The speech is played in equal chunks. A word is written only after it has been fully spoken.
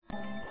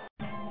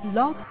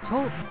Blog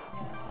Talk.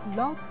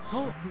 Blog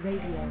Talk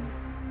Radio.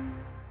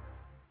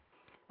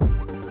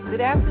 Good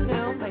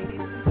afternoon,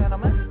 ladies and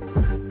gentlemen.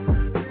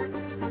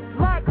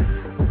 Lex.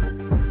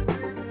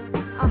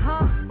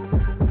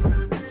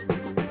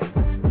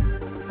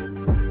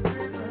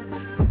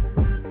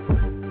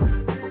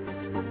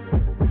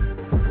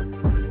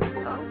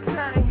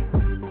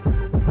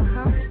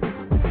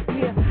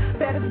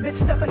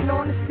 Stepping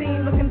on the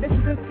scene, looking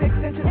vicious and 6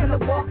 inches, and the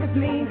walk is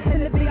mean. In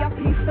the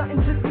VIP, something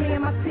just me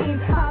and my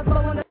team. Eyes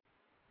blowing the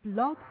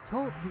Blog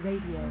Talk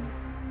Radio.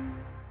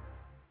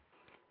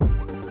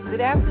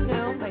 Good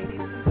afternoon, ladies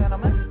and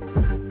gentlemen.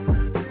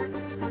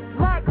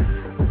 Lex.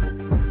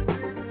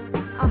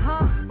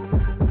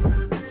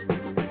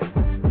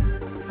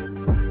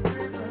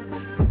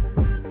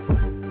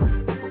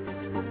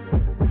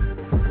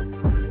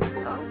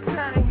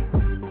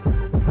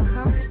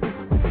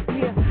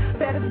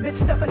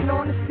 Stepping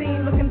on the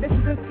scene, looking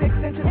vicious and 6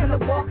 inches, and the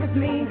walk is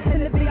mean.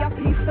 In the VIP,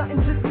 something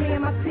just me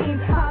and my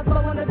team. Eyes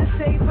blow under the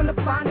shade from the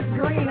finest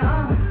green.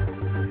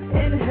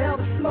 Inhale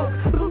the smoke,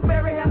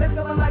 blueberry habit,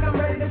 feeling like I'm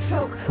ready to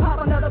choke.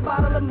 Pop another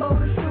bottle of Mo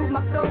to shoot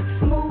my throat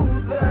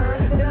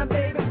smoother. Then a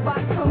baby spot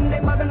them, they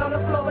mugging on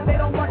the floor, but they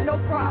don't want no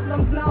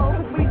problems, no.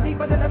 We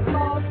deeper than a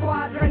small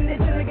squadron,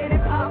 itching to get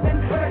it poppin',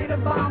 ready to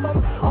bomb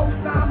them,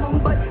 sign them,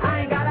 but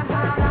I ain't gotta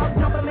hide out.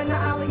 Jump them in the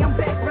alley, I'm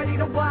back, ready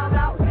to wild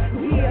out.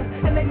 Yeah,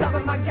 and they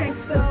loving my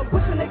gangster.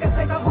 Wish a nigga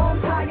take a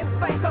home, tie and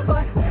spank her,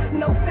 but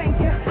no thank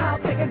you. I'll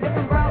take a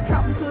different route,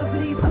 drop him to his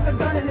knees, put a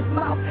gun in his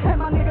mouth. And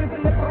my niggas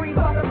in the breeze,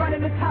 all the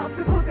running this house.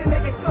 This pussy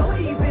make it so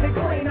easy to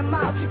clean them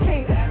out. You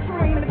can't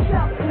scream and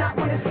shout, not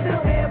when it's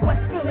still there.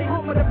 West Philly,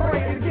 home of the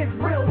brave, it gets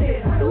real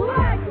here.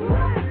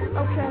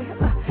 Okay,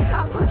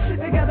 I put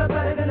shit together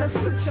better than a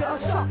suture, a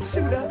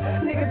sharpshooter.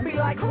 Niggas be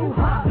like,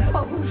 hoo-ha,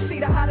 or who-she,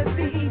 the hottest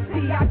CET.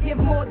 I give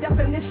more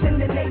definition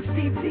than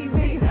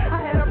HDTV. I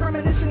had a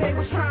premonition they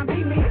was trying to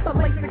beat me. A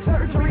LASIK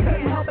surgery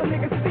couldn't help a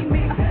nigga see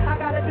me. I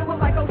gotta do it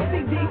like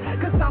OCD,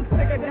 cause I'm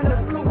sicker than the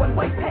flu and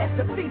way past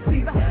the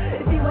feces.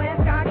 If you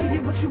ask, I'll give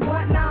you what you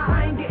want. Nah,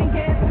 I ain't getting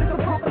gas, it's a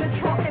pump in the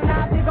trunk. And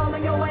I dig all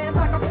in your ass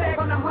like a fag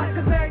on the hunt.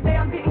 Cause every day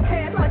I'm getting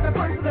cash like the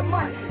first of the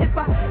month. If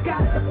I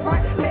got it the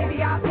front,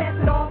 maybe I'll pass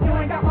it off. You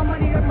ain't got my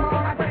money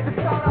tomorrow, I got to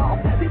start off.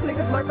 These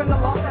niggas lurking the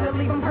loft, and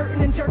leave them hurting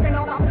and jerking.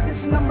 All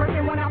opposition I'm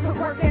working when I put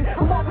work in.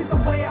 I'm always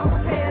aware, I'm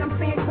prepared, I'm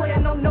seeing clear.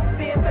 No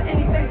fear for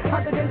anything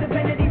other than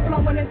divinity.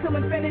 Flowing into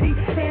infinity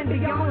and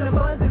beyond. The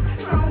buzz is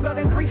stronger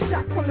than 3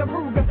 shots from the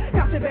Ruger.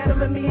 Got you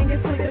battling me in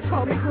your sleep, it's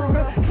called me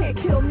Kruger. Can't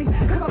kill me,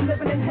 cause I'm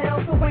living in hell.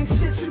 So ain't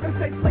shit you can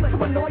say slick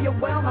to annoy you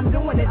well. I'm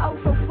doing it oh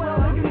so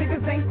swell. No, you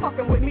niggas ain't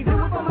fucking with me. Do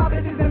it for my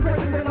bitches and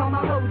prisons and all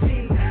my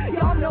OGs.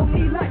 Y'all know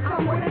me like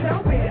I'm where the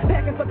dope is.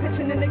 Packing for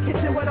pitching in the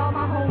kitchen with all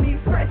my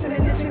homies. Scratching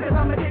and itching cause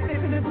I'm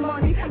addicted to this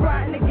money.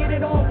 Riding to get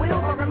it on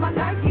wheels, wearing my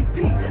Nike's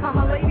P. I'm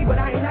a lady but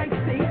I ain't nice,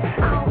 see.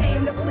 I don't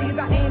aim to please,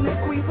 I aim to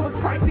squeeze. So it's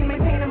pricey,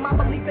 maintaining my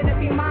belief in it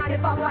be mine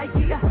if I like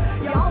it.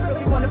 Y'all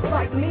really wanna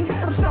fight me?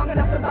 I'm strong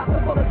enough to box the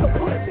bullet, so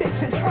pull a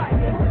bitch and try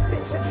me.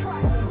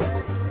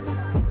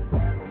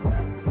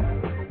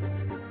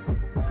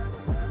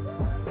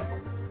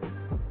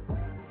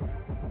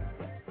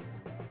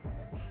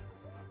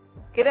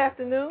 Good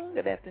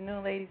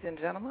afternoon, ladies and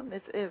gentlemen.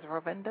 This is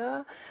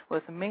Ravinda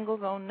with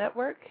Mingle's Own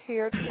Network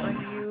here to bring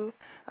you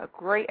a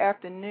great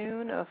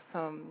afternoon of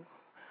some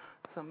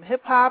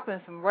hip-hop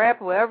and some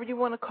rap, whatever you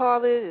want to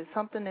call it. It's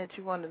something that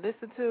you want to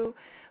listen to.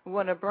 We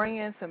want to bring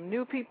in some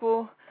new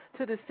people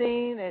to the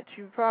scene that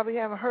you probably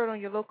haven't heard on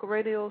your local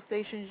radio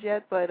stations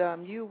yet, but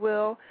you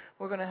will.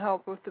 We're going to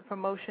help with the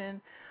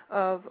promotion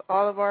of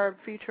all of our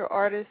feature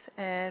artists,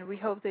 and we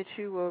hope that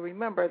you will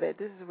remember that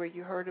this is where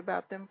you heard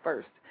about them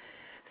first.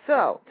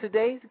 So,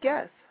 today's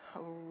guest, a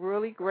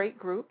really great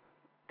group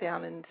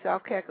down in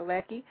South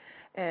Kakalaki,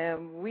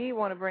 and we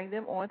want to bring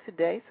them on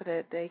today so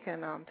that they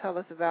can tell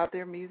us about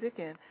their music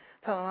and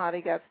tell them how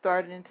they got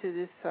started into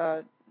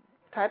this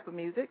type of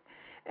music.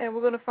 And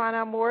we're going to find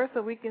out more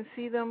so we can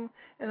see them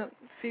in the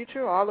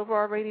future, all of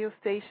our radio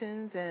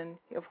stations, and,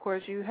 of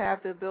course, you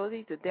have the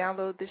ability to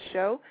download this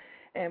show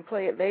and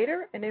play it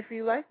later. And if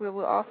you like, we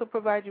will also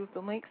provide you with the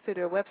links to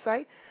their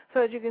website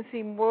so that you can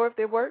see more of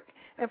their work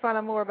and find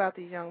out more about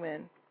these young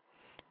men.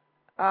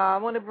 I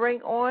want to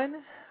bring on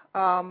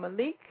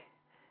Malik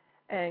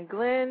and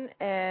Glenn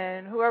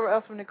and whoever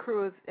else from the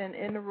crew is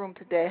in the room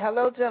today.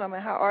 Hello,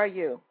 gentlemen. How are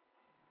you?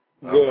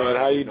 Good.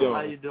 How you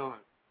doing?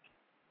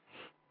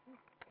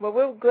 Well,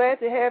 we're glad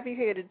to have you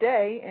here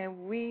today,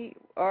 and we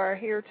are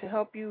here to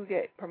help you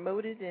get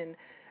promoted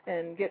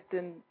and get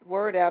the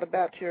word out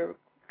about your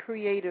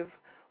creative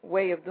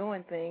way of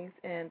doing things.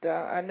 And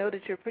I know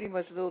that you're pretty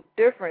much a little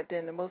different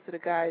than most of the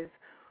guys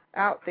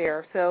out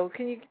there. So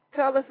can you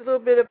tell us a little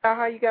bit about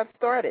how you got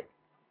started?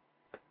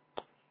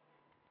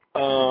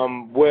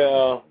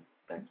 Well,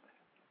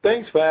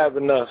 thanks for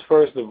having us,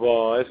 first of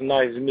all. It's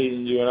nice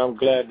meeting you, and I'm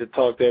glad to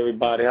talk to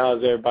everybody.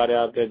 How's everybody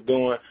out there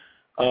doing?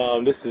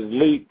 This is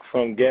Leek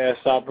from Gas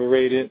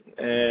Operated,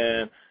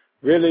 and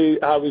really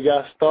how we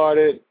got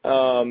started,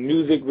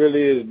 music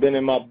really has been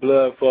in my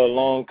blood for a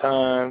long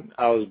time.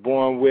 I was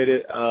born with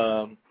it.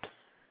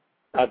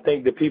 I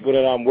think the people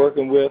that I'm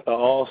working with are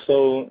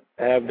also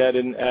have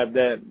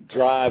that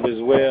drive as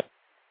well.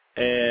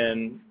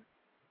 And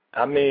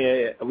I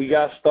mean, we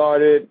got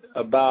started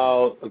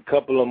about a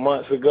couple of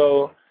months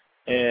ago,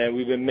 and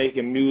we've been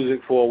making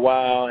music for a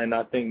while, and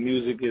I think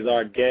music is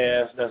our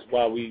gas. That's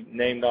why we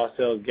named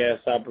ourselves Gas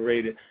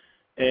Operated.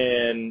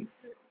 And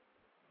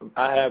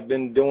I have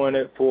been doing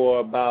it for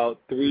about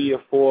 3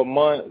 or 4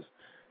 months,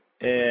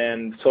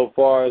 and so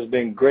far it's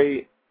been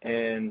great.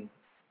 And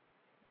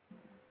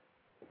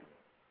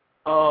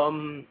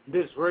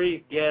this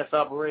Ray, Gas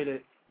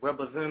Operated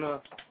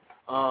representative.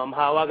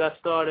 How I got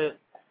started,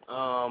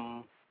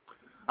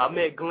 I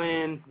met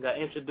Glenn, got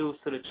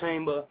introduced to the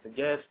chamber, the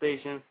gas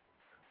station.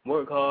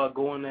 Work hard,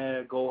 go in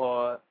there, go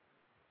hard.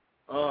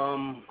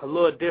 A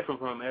little different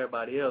from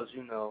everybody else,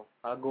 you know.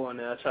 I go in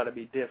there, I try to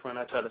be different.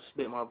 I try to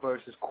spit my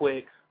verses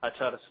quick. I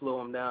try to slow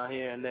them down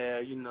here and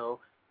there, you know.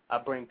 I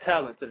bring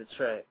talent to the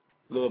track.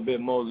 A little bit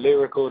more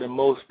lyrical than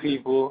most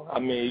people. I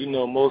mean, you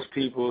know, most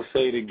people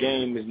say the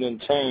game has been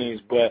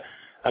changed, but,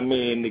 I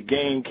mean, the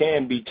game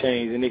can be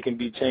changed, and it can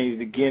be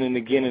changed again and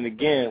again and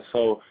again.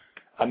 So,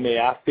 I mean,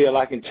 I feel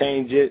I can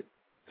change it.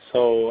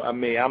 So, I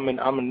mean, I'm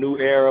a new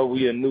era.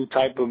 We a new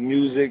type of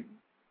music,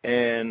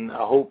 and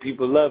I hope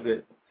people love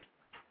it.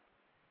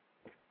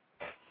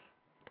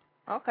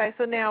 Okay,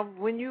 so now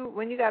when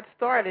you got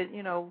started,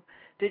 you know,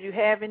 did you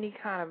have any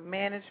kind of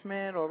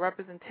management or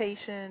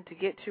representation to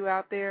get you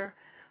out there,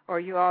 or are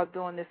you all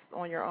doing this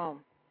on your own?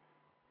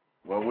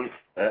 Well,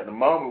 at the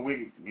moment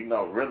we, you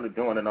know, really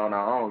doing it on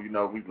our own. You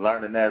know, we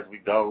learning as we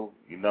go.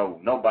 You know,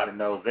 nobody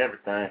knows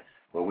everything,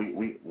 but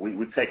we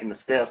taking the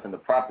steps and the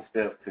proper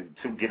steps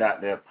to get out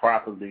there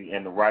properly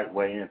in the right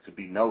way and to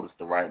be noticed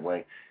the right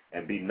way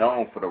and be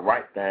known for the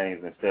right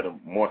things instead of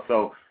more.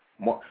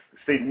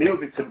 See,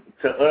 music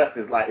to us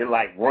is like, it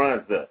like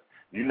runs us.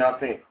 You know what I'm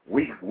saying?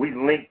 We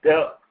linked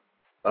up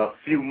a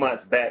few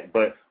months back,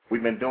 but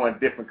we've been doing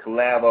different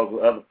collabs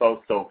with other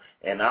folks. So,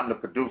 and I'm the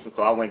producer,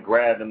 so I went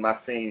grabbed in my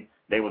scene.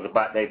 They was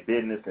about their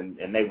business, and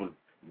they was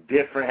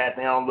different, had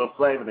their own little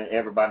flavor than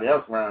everybody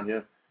else around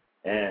here.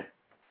 And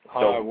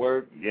hard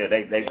work. Yeah,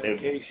 they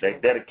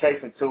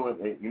dedication to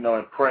it, you know,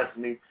 impressed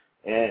me.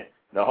 And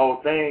the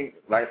whole thing,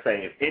 like I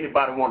say, if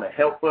anybody want to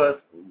help us,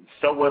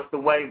 show us the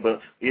way,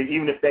 but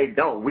even if they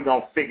don't, we're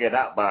going to figure it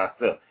out by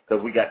ourselves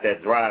because we got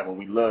that drive and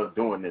we love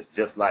doing this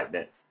just like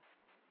that.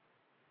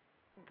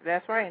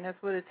 That's right, and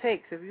that's what it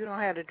takes. If you don't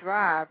have the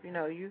drive, you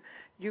know, you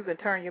can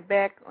turn your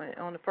back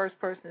on the first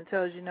person that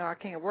tells you, no, I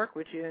can't work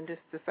with you, and just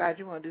decide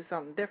you want to do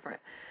something different.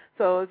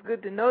 So it's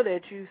good to know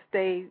that you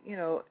stay, you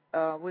know,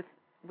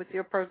 with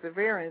your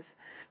perseverance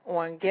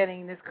on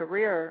getting this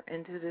career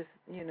into this,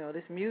 you know,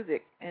 this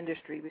music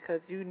industry, because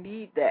you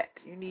need that.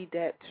 You need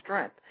that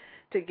strength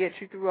to get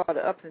you through all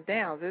the ups and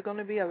downs. There's going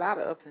to be a lot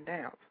of ups and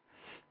downs.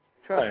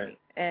 Trust me.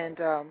 And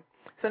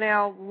so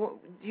now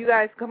you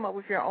guys come up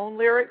with your own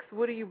lyrics.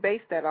 What do you base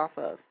that off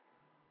of?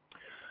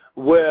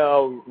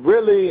 Well,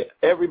 really,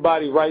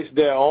 everybody writes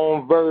their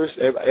own verse.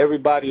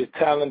 Everybody is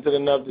talented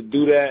enough to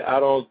do that.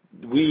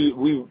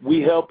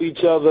 We help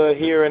each other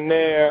here and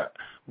there,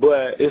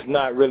 but it's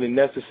not really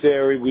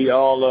necessary. We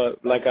all are,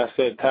 like I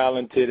said,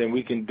 talented, and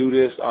we can do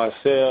this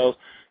ourselves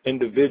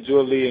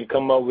individually and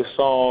come up with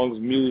songs,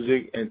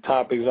 music, and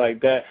topics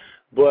like that.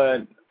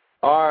 But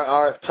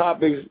our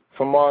topics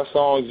from our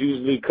songs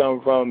usually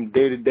come from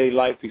day-to-day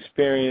life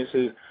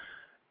experiences.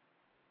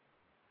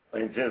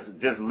 And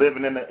just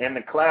living in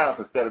the clouds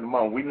instead of the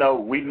moment. We know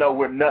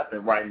we're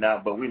nothing right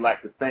now, but we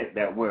like to think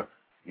that we're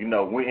in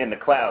the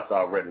clouds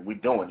already. We're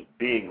doing it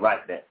big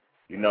like that.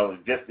 You know,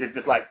 it's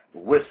just like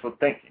wishful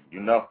thinking, you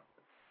know?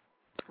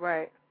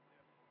 Right.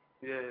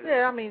 Yeah.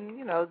 Yeah, I mean,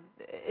 you know,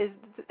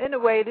 in a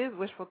way it is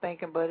wishful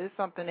thinking, but it's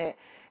something that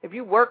if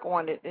you work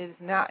on it, it's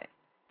not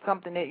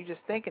something that you're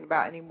just thinking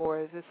about anymore.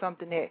 It's just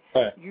something that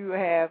you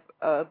have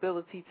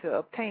ability to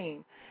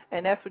obtain,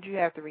 and that's what you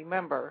have to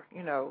remember.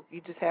 You know, you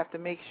just have to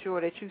make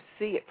sure that you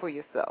see it for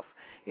yourself.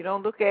 You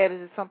don't look at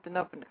it as something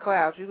up in the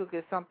clouds. You look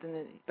at something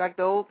that, like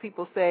the old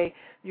people say,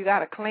 you got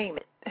to claim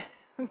it.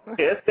 Yeah,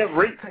 it's been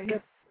reached.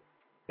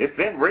 It's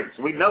been reached.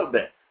 We know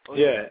that.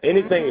 Yeah,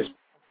 anything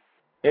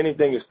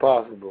is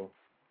possible.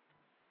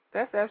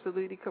 That's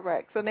absolutely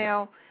correct. So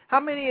now, how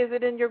many is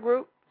it in your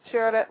group?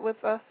 Share that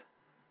with us.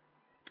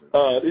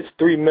 It's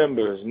 3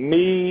 members: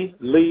 me,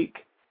 Leak,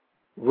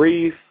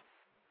 Reef,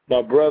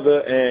 my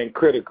brother, and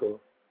Critical,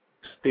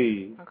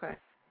 Steve. Okay.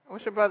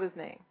 What's your brother's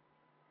name?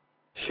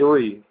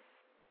 Sharif.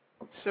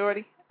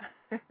 Shorty.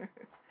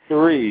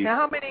 Sharif.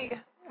 Now,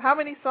 how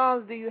many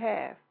songs do you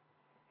have?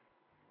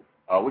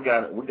 We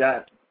got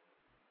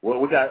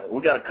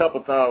a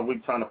couple times we're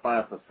trying to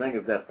find some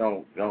singers that's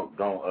gonna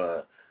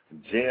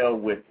gel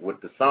with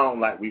the song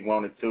like we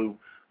wanted to,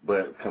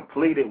 but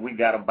completed we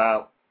got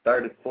about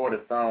 30, 40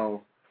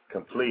 songs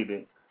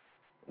completed.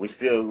 We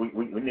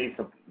need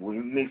some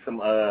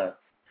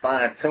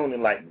fine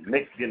tuning, like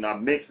getting our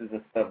mixes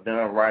and stuff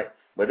done right.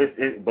 But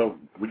but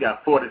we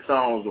got 40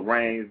 songs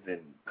arranged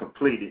and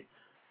completed,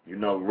 you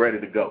know, ready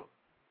to go.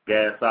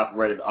 Gas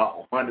Operated,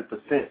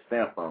 100%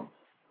 stamp on.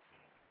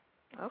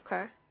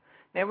 Okay.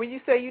 Now, when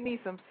you say you need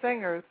some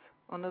singers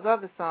on those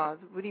other songs,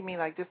 what do you mean,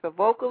 like just a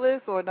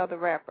vocalist or another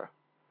rapper?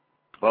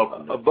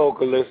 Vocalist. A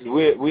vocalist.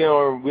 We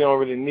don't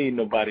really need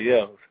nobody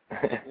else.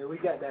 Yeah, we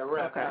got that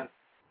rap. Okay.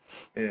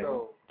 Yeah.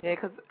 So, Yeah,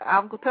 because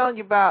I'm telling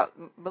you about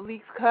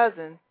Malik's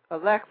cousin,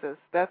 Alexis.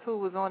 That's who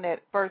was on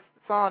that first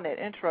song, that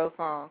intro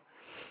song.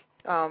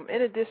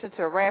 In addition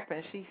to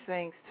rapping, she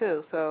sings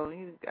too. So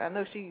I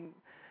know she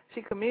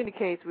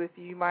communicates with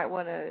you. You might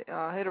want to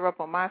hit her up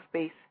on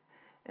MySpace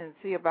and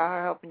see about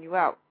her helping you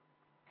out.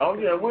 Oh,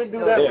 yeah, we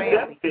do that. We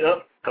definitely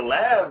up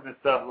collabs and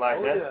stuff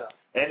like that. Yeah.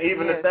 And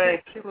even the thing,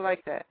 people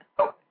like that.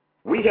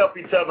 we help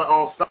each other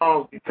on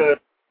songs because,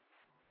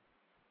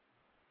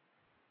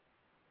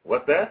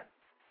 what's that?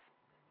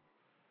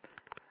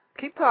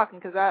 Keep talking,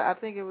 because I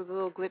think it was a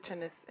little glitch in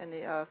the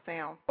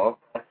sound.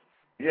 Okay.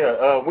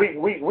 Yeah, we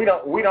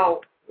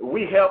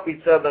help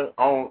each other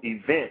on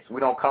events.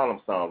 We don't call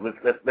them songs.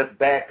 Let's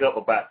back up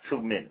about 2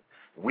 minutes.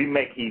 We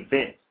make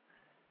events.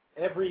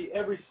 Every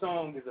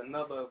song is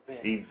another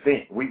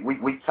event.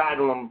 We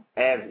title them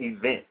as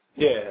events.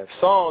 Yeah,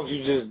 songs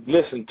you just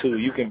listen to.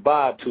 You can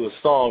vibe to a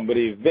song, but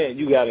the event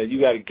you gotta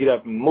get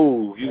up and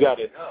move. You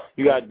gotta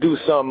do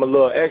something a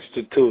little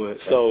extra to it.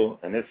 So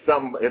and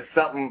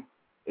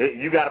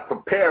you gotta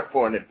prepare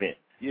for an event.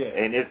 Yeah.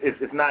 And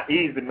it's not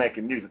easy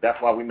making music.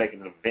 That's why we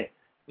making an event.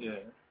 Yeah.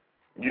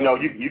 You know,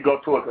 you go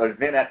to an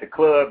event at the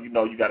club. You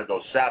know, you got to go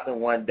shopping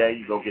one day.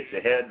 You go get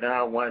your hair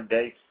done one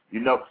day.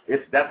 You know,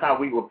 that's how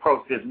we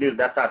approach this music.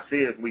 That's how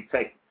serious we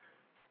take it.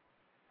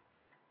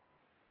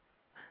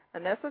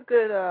 And that's a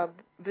good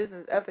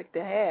business ethic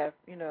to have,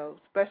 you know,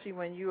 especially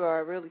when you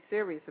are really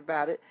serious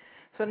about it.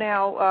 So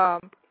now,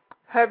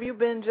 have you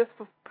been just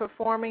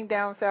performing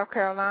down in South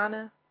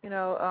Carolina? You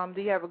know,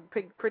 do you have a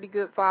pretty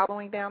good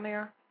following down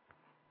there?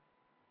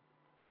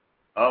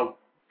 Oh,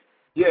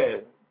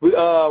 yeah. We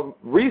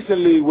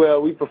recently,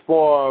 we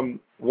performed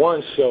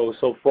one show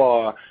so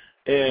far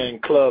in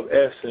Club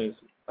Essence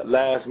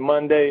last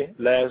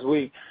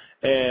week,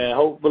 and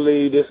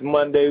hopefully this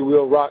Monday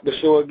we'll rock the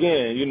show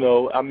again. You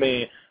know, I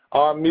mean,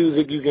 our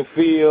music you can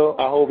feel.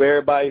 I hope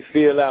everybody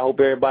feel it. I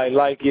hope everybody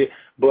like it.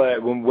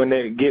 But when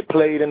they get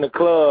played in the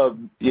club,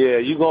 yeah,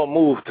 you gonna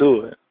move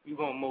to it. You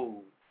gonna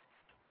move.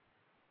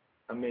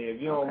 I mean,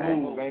 if you don't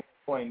move, ain't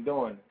no point in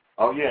doing it.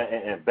 Oh, yeah,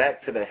 and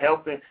back to the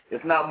helping,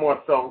 it's not more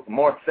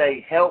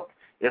say help.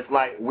 It's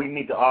like we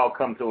need to all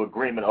come to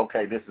agreement,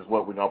 okay, this is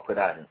what we're going to put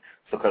out here.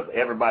 So because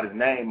everybody's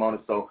name on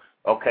it, so,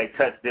 okay,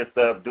 touch this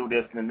up, do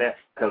this and that,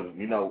 because,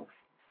 you know,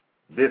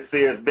 this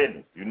serious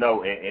business, you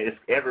know, and it's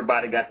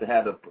everybody got to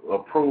have to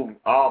approve,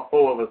 all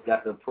four of us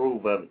got to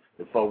approve of it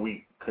before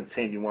we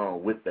continue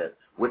on with that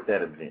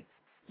event.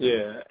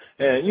 Yeah,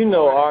 and you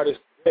know,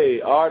 artists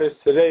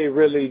today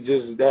really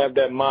just have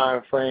that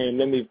mind frame,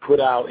 let me put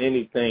out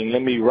anything,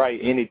 let me write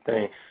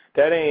anything.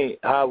 That ain't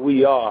how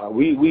we are.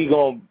 We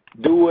gonna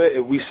do it.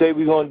 If we say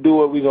we gonna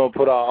do it, we gonna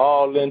put our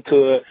all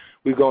into it.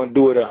 We gonna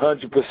do it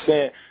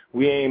 100%.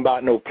 We ain't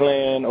about no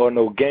plan or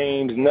no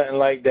games, nothing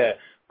like that.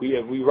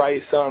 If we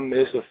write something,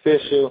 it's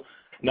official,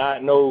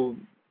 not no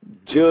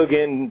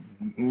jugging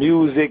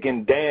music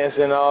and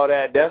dancing and all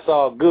that. That's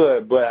all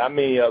good, but I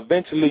mean,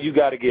 eventually you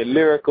got to get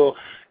lyrical.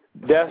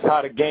 That's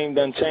how the game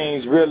done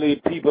changed, really.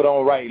 People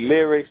don't write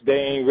lyrics. They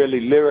ain't really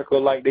lyrical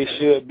like they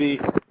should be.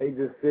 They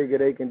just figure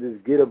they can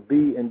just get a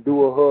beat and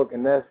do a hook,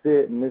 and that's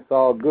it, and it's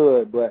all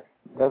good. But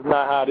that's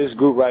not how this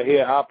group right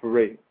here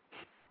operates.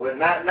 We're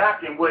not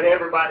knocking what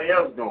everybody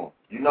else doing.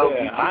 You know,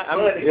 get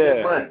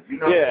money. You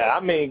know? Yeah, I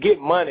mean, get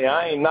money.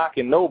 I ain't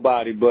knocking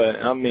nobody, but,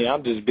 I mean,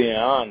 I'm just being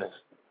honest.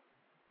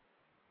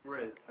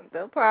 Right.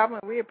 No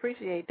problem. We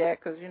appreciate that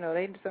because, you know,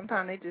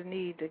 sometimes they just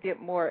need to get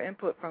more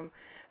input from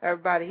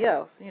everybody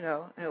else, you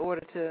know, in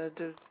order to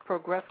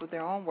progress with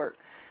their own work.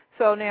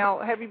 So now,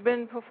 have you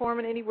been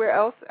performing anywhere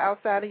else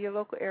outside of your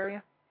local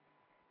area?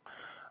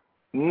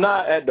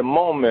 Not at the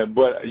moment,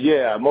 but,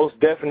 yeah, most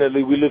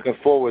definitely we're looking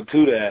forward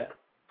to that.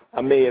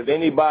 I mean, if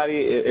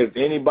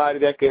anybody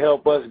that can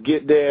help us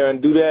get there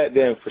and do that,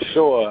 then for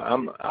sure,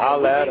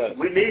 I'll add us.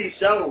 We need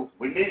shows.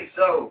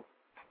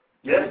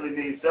 Definitely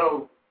need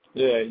shows.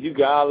 Yeah, you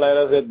can holler at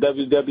us at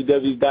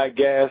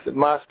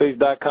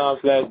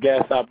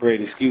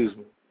myspace.com/gasoperator, excuse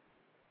me.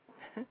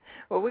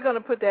 Well, we're going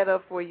to put that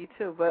up for you,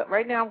 too. But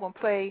right now I'm going to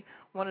play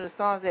one of the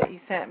songs that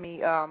you sent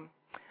me. I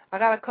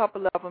got a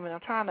couple of them, and I'm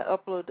trying to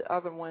upload the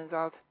other ones.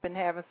 I've been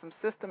having some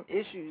system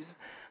issues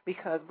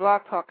because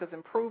Blog Talk is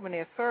improving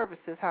their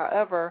services.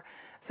 However,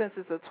 since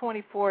it's a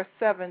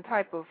 24/7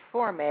 type of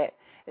format,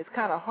 it's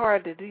kind of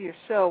hard to do your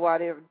show while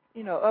they're,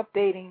 you know,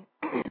 updating.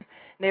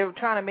 They were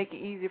trying to make it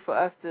easier for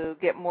us to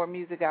get more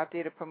music out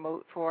there to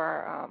promote for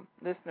our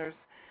listeners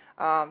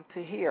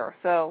to hear.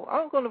 So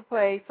I'm going to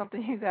play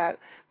something you got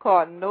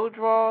called No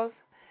Draws.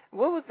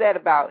 What was that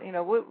about? You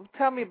know,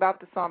 tell me about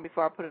the song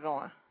before I put it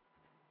on.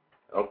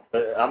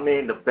 I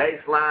mean, the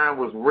bass line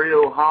was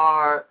real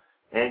hard,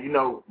 and, you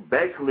know,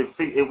 basically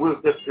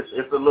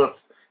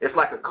it's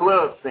like a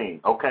club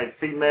scene, okay?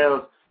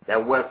 Females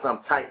that wear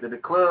something tight to the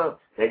club,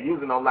 they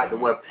usually don't like to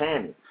wear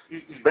panties,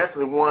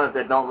 especially ones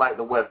that don't like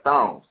to wear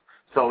thongs.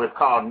 So it's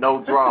called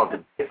No Draws.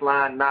 The bass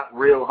line not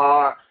real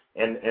hard,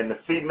 and the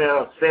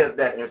female says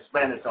that in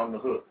Spanish on the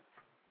hook.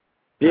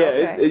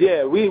 Yeah,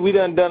 Okay. we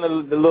done a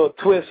little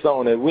twist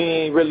on it. We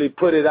ain't really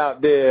put it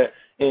out there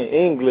in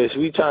English.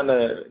 We trying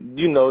to,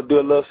 do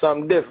a little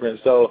something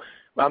different. So,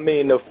 I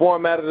mean, the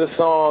format of the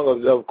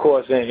song is, of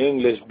course, in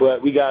English,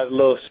 but we got a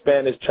little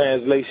Spanish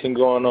translation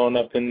going on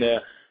up in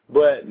there.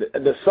 But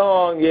the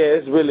song,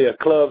 it's really a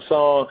club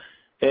song,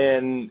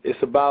 and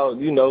it's about,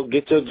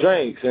 get your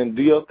drinks and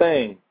do your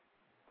thing.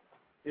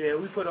 Yeah,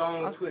 we put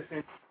our own twist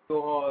in,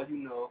 go hard, you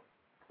know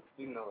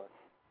it.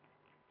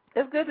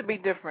 It's good to be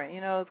different.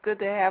 It's good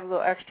to have a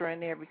little extra in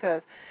there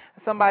because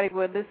somebody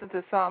would listen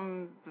to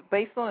something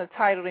based on the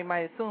title. They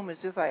might assume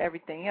it's just like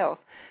everything else.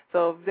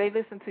 So if they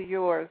listen to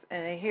yours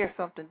and they hear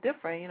something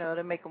different,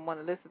 they make them want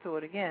to listen to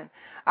it again.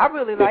 I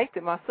really liked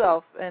it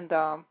myself, and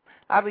I'll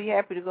be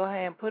happy to go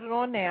ahead and put it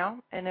on now,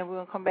 and then we're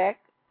gonna come back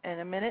in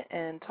a minute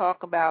and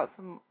talk about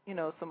some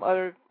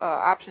other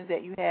options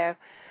that you have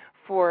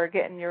for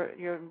getting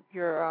your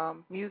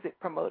music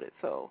promoted.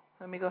 So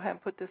let me go ahead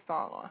and put this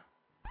song on.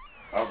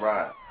 All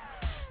right.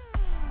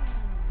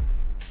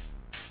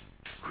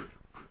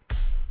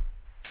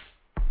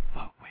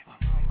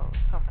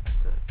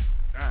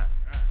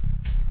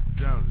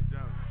 Jonesy.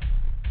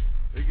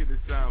 They get this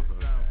sound from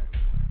us.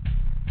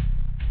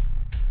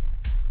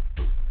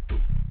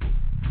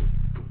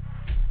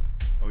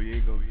 Oh, you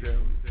ain't gonna tell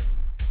me?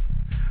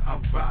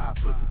 I'll ride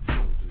for the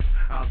Joneses.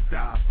 I'll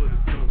die for the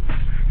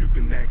Joneses. You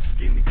can ask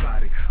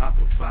anybody. I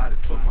provide it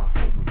for my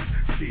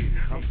homies. Shit,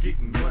 I'm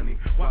getting money.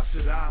 Why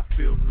should I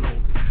feel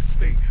lonely?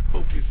 Stay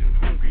focused and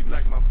hungry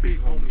like my big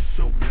homie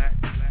Show Black.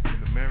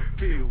 In America,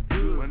 feel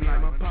good when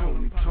I'm a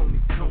Tony.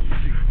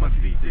 My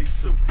DJ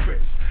so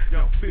fresh.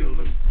 Y'all feel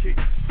them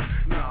kicks.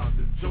 Nah,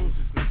 the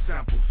Joneses can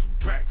sample some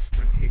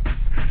Braxton hits.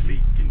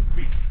 Leaking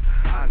beats.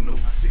 I know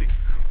six.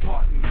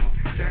 Pardon me.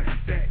 That's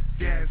that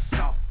gas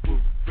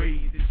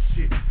operated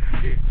shit.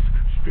 It's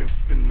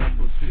strength in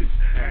numbers. Just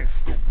ask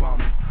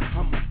Obama.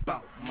 I'm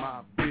about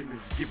my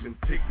business. Give and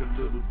take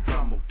a little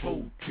drama.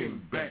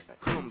 14 back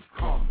comes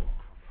karma.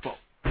 Fuck.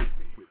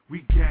 We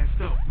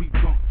gassed up, we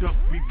bumped up,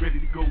 we ready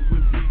to go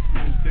with beast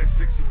mode. That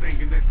sexy thing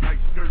in that tight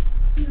skirt.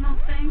 We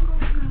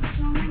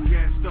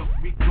gassed up,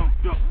 we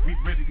bumped up, we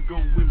ready to go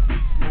with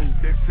beast mode.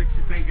 That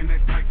sexy thing in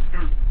that tight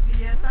skirt. We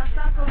gassed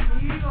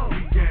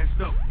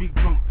up, we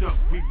bumped up,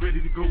 we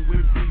ready to go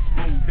with beast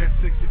mode. That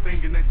sexy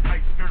thing in that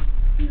tight skirt.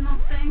 We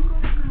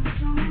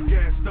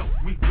gassed up,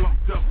 we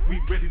bumped up, we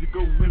ready to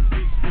go with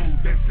beast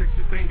mode. That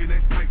sexy thing in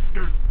that tight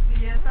skirt.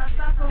 We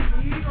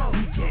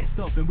gassed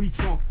up and we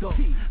drunked up.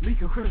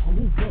 Leaking critical,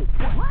 who won't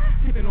what?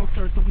 Sipping on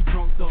syrup, so we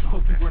drunked up.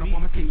 Hope you run up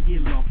on my team,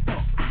 get lumped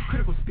up.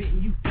 Critical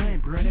spitting, you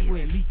done, bro. That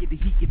way leak, get the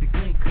heat, get the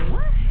gleam, cuz.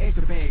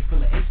 Extra bag full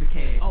of extra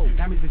cash.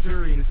 Diamonds and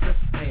jury and a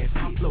special pass.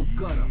 I'm flow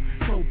gutter,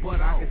 flow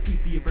butter. I can see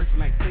the version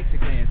like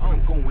plexiglass.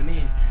 I'm going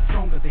in,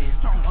 stronger than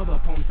other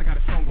opponents. I got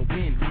a stronger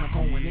win. When I'm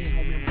going in,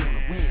 homie, I'm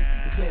gonna win.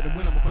 Declare the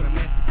winner before the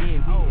match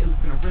begins. We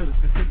illest and the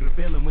realest, consider the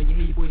feeling. When you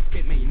hear your boy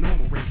spit, man, you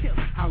normal rate.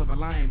 Howl of a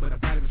lion, but a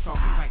bite of the shark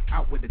is like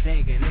out with the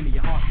dagger and into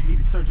your heart. You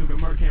need a surgery, the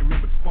murder can't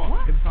remember the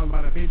spark. If it's all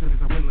about adventure, it's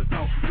a willing to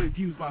talk.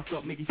 Refuse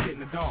myself, nigga, shit in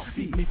the dark.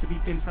 Beat me to be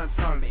finished, I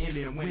started to end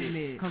it and win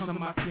it. Comes on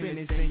my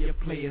finish, and your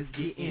players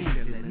get in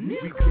it.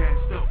 We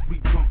gassed up, we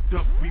bumped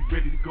up, we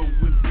ready to go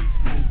with beast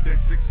mode. That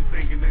sexy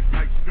thing in that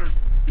tight skirt.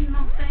 We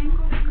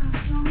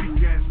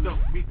gassed up,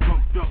 we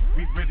bumped up,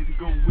 we ready to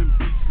go with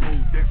beast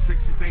mode. That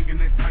sexy thing in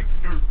that tight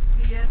skirt.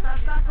 We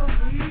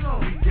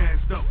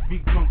gassed up, we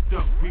bumped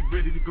up, we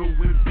ready to go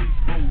with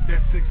beast mode.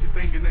 That sexy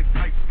thing in that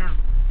tight skirt.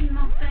 We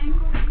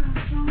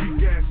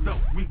gassed up,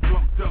 we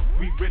bumped up,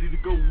 we ready to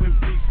go with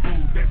beast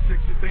mode. That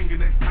sexy thing in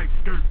that tight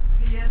skirt.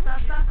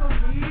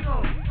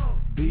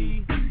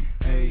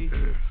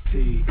 B-A-T-O-E.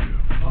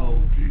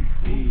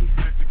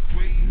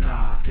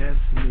 Nah, that's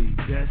Lee.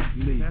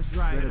 That's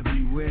right. Better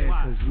beware,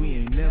 cause we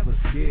ain't never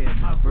scared.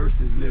 My verse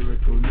is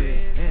lyrical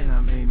lit, and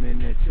I'm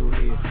aiming at your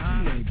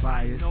head. We ain't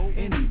biased,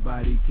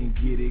 anybody can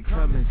get it.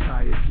 Come and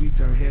try it. We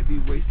turn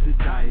heavyweights to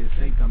diets.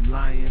 Think I'm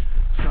lying?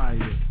 Try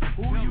it.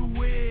 Who you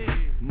with?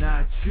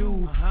 Not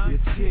you, your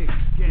chick.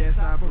 Gas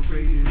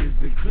operated is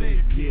the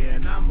click, yeah,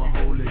 and I'ma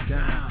hold it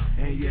down.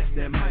 And yes,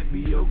 that might be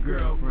your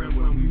girlfriend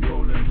when we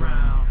rollin'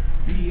 round.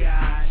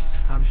 B.I.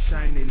 I'm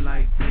shiny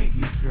like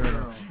Pinky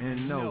girl.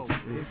 And no,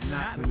 it's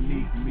not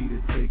beneath me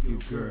to take your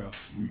girl.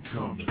 We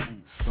coming,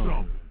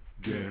 something,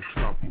 gas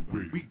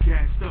operate. We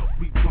gassed up,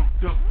 we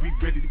bumped up, we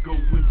ready to go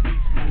with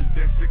beast mode.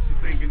 That sexy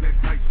thing in that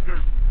tight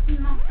skirt. We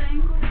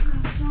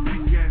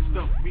gassed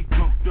up, we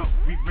bumped up,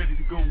 we ready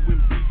to go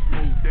with beast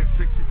mode. That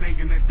sexy thing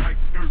in that tight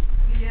skirt.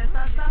 We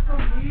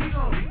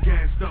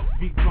gassed up,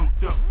 we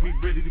bumped up, we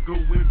ready to go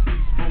with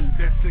beast mode.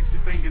 That sexy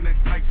thing in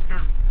that tight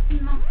skirt. We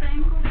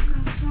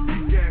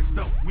gassed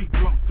up, we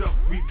bumped up,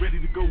 we ready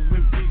to go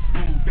with beast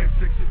mode. That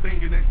sexy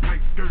thing in that tight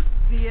skirt.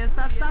 Si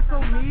esa está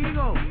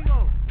conmigo.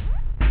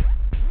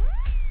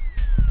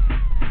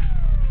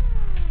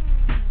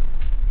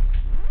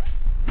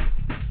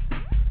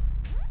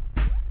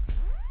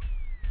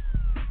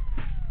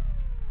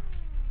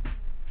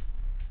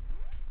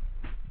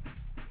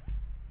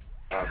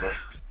 right, bro.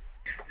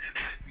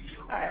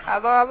 Alright,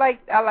 although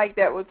I like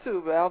that one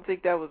too, but I don't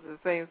think that was the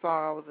same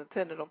song I was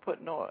intended on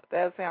putting on.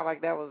 That sounded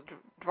like that was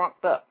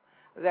drunked up.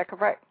 Is that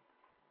correct?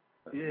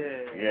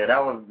 Yeah. Yeah, that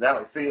was.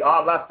 See,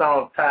 all our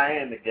songs tie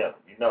in together,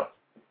 you know.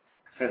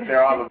 Since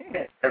they're all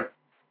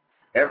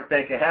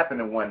everything can happen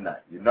in one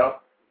night, you know.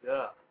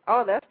 Yeah.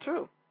 Oh, that's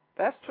true.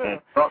 That's true.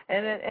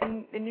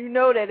 And you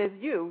know that it's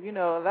you. You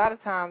know, a lot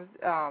of times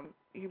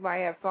you might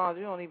have songs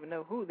you don't even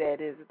know who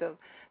that is.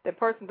 That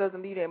person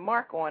doesn't leave their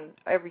mark on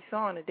every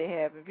song that they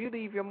have. If you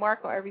leave your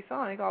mark on every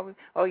song, they always,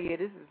 oh yeah,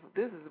 this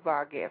is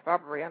about gas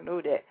operator. I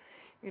know that.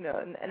 You know,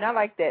 and I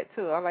like that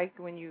too. I like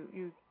when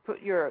you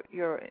put your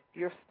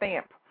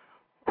stamp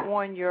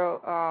on your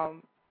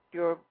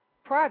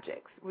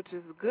projects, which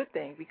is a good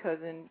thing because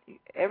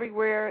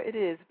everywhere it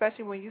is,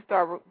 especially when you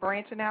start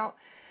branching out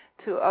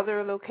to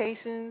other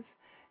locations,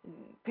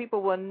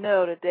 people will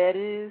know that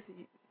is,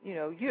 you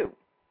know, you.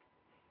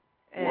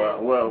 And,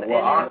 and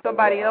if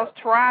somebody else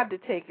tried to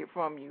take it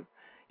from you,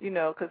 you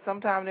know, because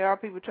sometimes there are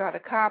people try to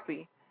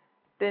copy,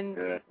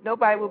 then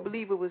nobody will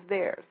believe it was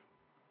theirs.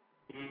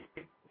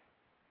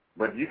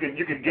 But you can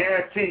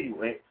guarantee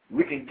you,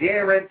 we can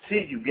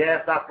guarantee you,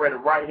 gas operator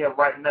right here,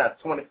 right now,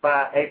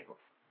 25 April,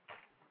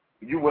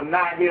 you will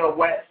not hear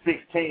Wax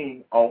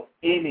 16 on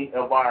any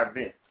of our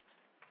events.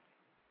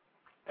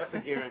 That's a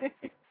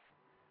guarantee.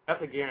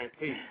 That's a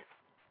guarantee.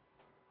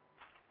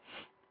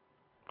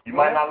 You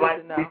might not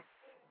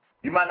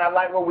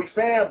like what we're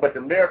saying, but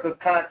the lyrical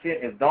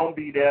content is gonna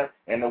be there,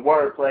 and the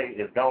wordplay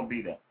is gonna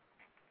be there.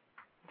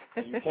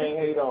 You can't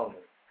hate on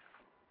it.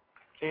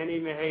 Can't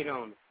even hate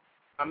on it.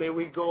 I mean,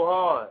 we go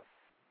hard.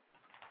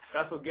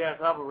 That's what gas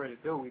operators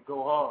do. We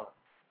go hard.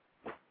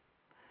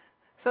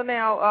 So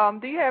now,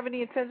 do you have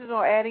any intention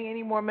on adding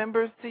any more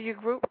members to your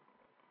group?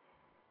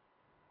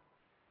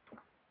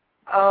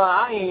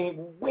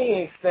 We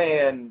ain't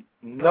saying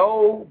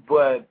no,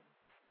 but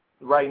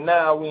right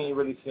now we ain't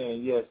really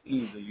saying yes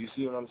either. You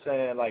see what I'm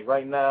saying? Like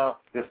right now,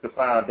 this is the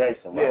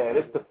foundation. Right? Yeah,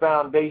 this is the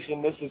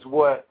foundation. This is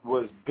what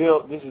was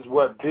built. This is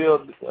what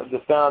built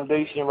the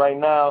foundation right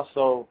now.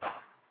 So,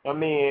 I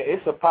mean,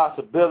 it's a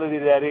possibility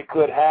that it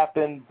could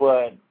happen,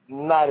 but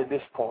not at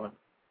this point.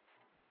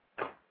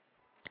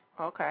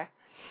 Okay.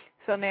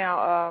 So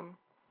now,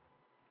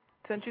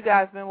 since you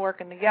guys been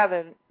working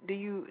together, do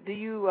you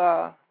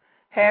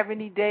have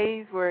any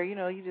days where, you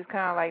know, you just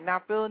kind of like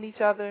not feeling each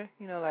other?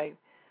 You know, like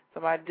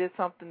somebody did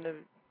something to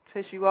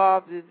piss you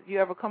off. Did you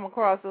ever come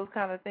across those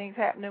kind of things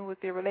happening with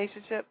your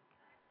relationship?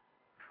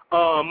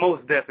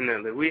 Most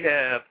definitely. We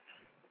have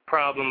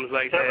problems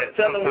like that.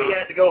 Tell them we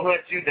had to go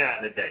hunt you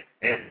down today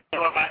and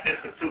know about this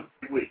for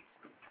 2 weeks.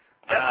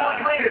 That's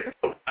what we did.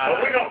 But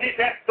we're going to get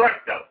that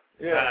straight, though.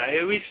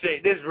 Yeah, we say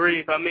this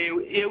brief. I mean,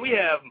 we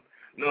have,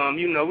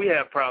 we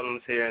have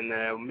problems here and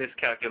there,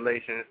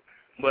 miscalculations.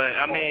 But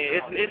I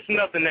mean, it's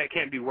nothing that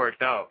can't be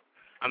worked out.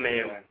 I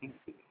mean,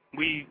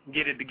 we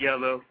get it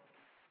together.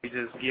 We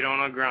just get on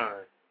our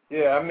grind.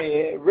 Yeah, I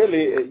mean,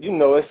 really, you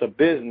know, it's a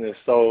business.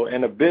 So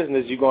in a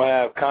business, you're gonna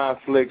have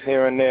conflicts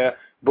here and there.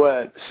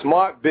 But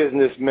smart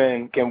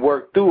businessmen can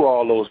work through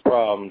all those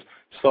problems.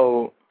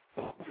 So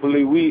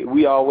hopefully,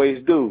 we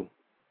always do.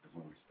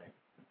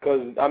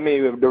 Because, I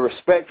mean, the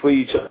respect for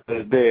each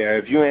other is there.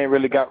 If you ain't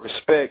really got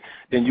respect,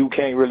 then you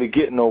can't really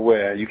get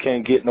nowhere. You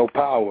can't get no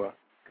power.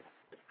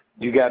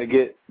 You got to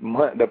get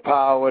the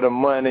power, the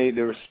money,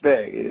 the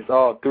respect. It's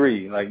all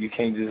three. Like, you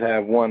can't just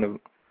have one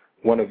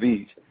of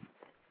each.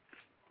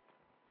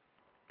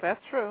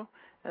 That's true.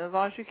 And as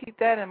long as you keep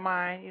that in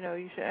mind, you know,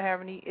 you shouldn't have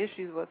any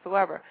issues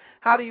whatsoever.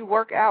 How do you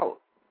work out,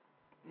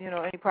 you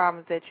know, any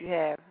problems that you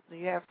have? Do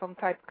you have some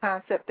type of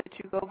concept that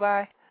you go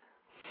by?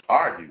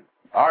 Argue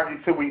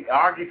till we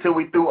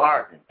through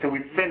arguing, till we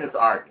finish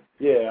arguing.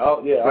 Yeah,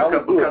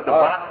 Because the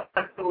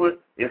bottom to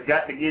it, it's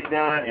got to get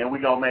done, and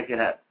we're going to make it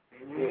happen.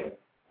 Yeah.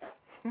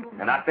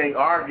 And I think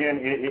arguing,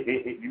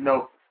 you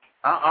know,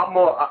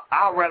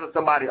 I'd rather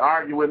somebody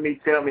argue with me,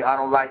 tell me I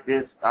don't like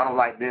this,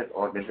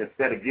 or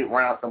instead of get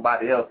around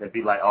somebody else and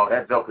be like, oh,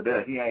 that joker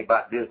there, he ain't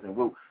about this, and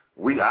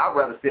I'd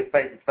rather sit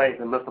face to face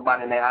and look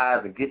somebody in their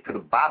eyes and get to the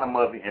bottom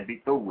of it and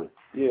be through with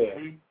it.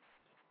 Yeah,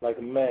 like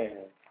a man.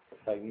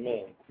 Like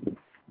men.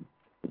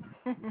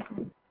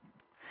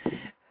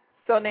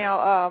 So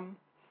now,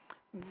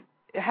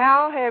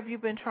 how have you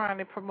been trying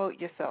to promote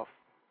yourself?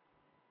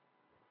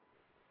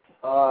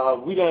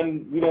 We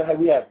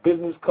have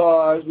business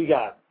cards. We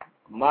got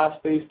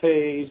MySpace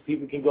page.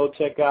 People can go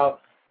check out.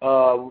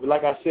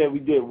 Like I said, we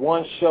did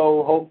one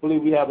show. Hopefully,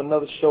 we have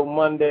another show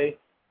Monday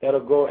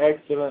that'll go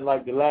excellent,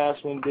 like the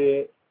last one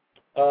did.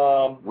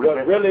 But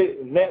really,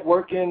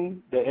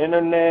 networking, the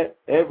internet,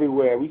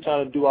 everywhere. We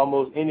trying to do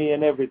almost any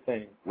and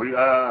everything. We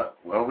done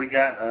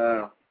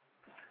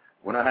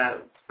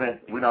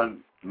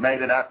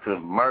made it out to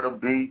Myrtle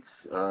Beach,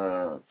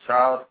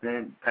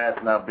 Charleston,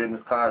 passing out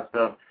business card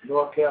stuff.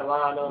 North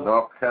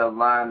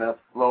Carolina,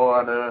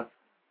 Florida.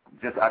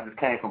 I just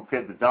came from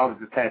Pittsburgh. Jones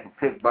just came from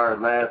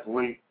Pittsburgh last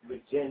week.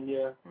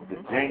 Virginia.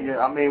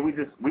 I mean,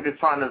 we're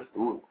trying to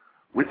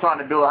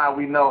do it how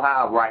we know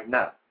how right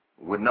now,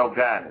 with no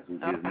guidance.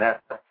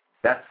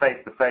 That's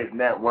face-to-face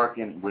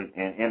networking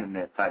and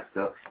internet type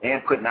stuff,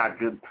 and putting out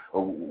good,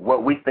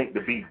 what we think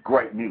to be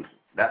great music.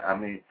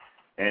 And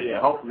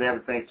hopefully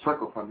everything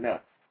trickles from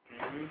there.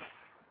 Mm-hmm.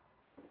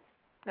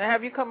 Now,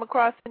 have you come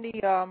across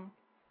any,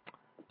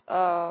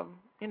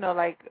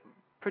 like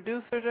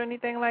producers or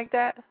anything like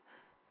that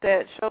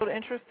showed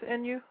interest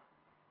in you?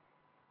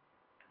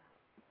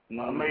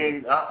 I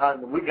mean,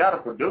 we got a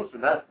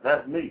producer.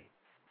 That's me.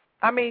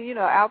 I mean,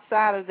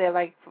 outside of that,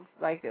 like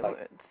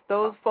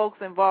those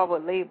folks involved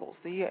with labels.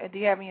 Do you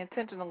have any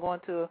intention on going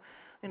to,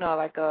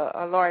 like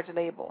a large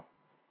label?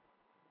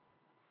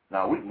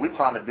 No, we're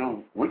trying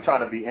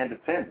to be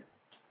independent.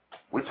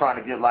 We're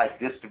trying to get like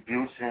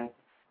distribution.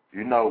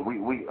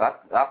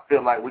 I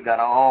feel like we got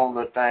our own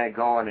little thing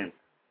going, and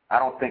I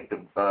don't think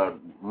the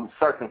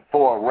searching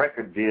for a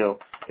record deal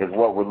is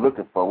what we're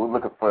looking for. We're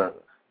looking for,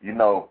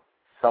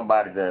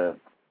 somebody to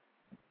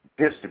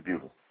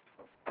distribute us.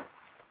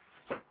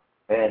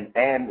 And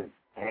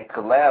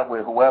collab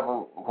with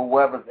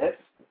whoever's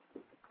interested.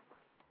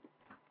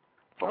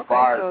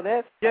 Okay, so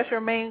that's just your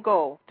main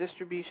goal,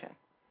 distribution.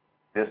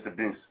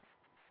 Distribution.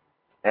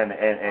 And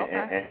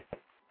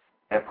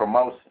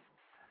promotion.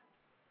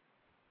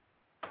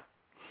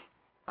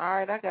 All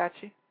right, I got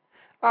you.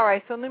 All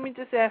right, so let me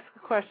just ask a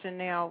question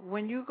now.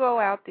 When you go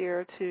out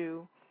there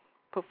to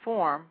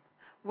perform,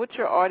 what's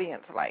your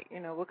audience like?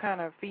 What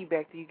kind of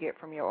feedback do you get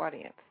from your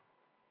audience?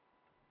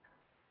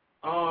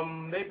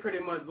 They pretty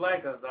much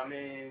like us. I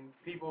mean,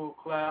 people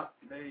clap,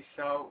 they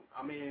shout.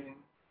 I mean,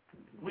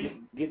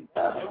 we get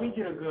a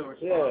good response.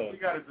 Yeah, we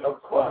got a good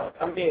of course.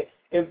 I mean,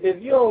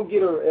 if you don't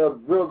get a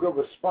real good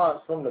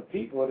response from the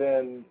people,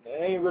 then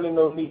there ain't really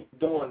no need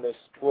doing this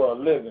for a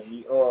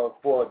living or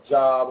for a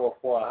job or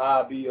for a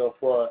hobby or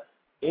for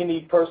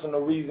any personal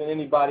reason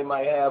anybody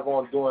might have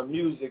on doing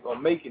music or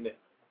making it.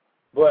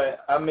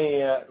 But, I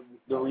mean,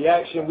 the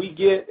reaction we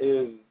get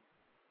is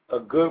a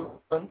good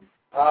one,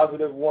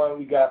 positive one.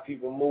 We got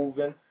people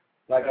moving.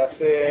 Like I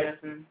said,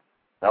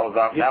 that was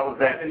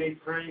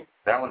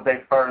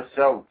their first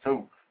show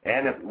too,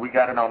 and we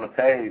got it on the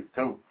page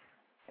too.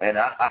 And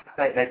I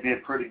think they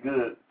did pretty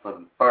good for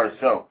the first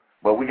show.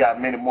 But we got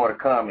many more to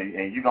come,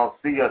 and you're gonna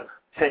see us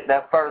check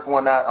that first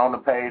one out on the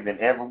page. And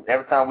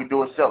every time we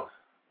do a show,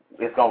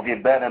 it's gonna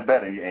get better and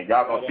better, and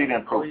y'all gonna see the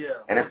improvement. Oh,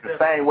 yeah. And it's the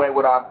same way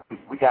with our.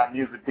 We got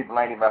music people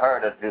ain't even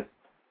heard us.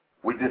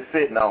 We just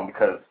sitting on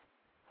because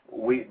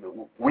we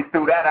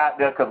threw that out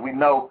there because we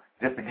know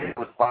just to get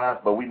a response,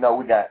 but we know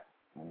we got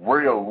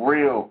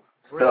real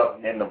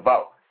stuff in the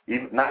vault.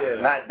 Even not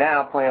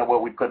downplaying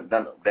what we put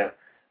down that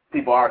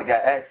people already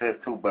got access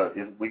to, but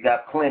we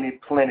got plenty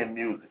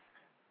music.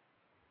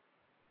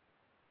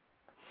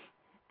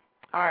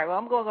 All right, well,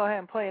 I'm going to go ahead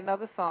and play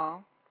another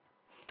song,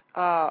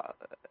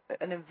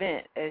 an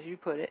event, as you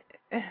put it.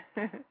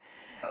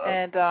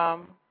 And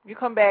you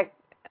come back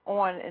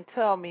on and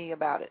tell me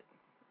about it.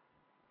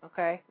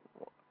 Okay?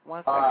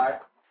 One second. all right.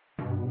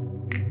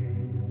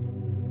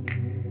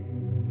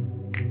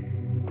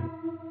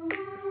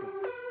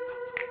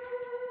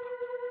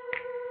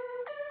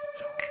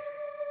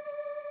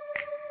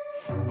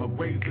 A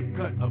razor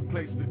cut, a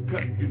place to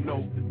cut,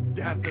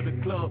 After the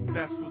club,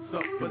 that's what's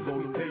up. But let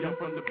me tell you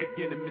from the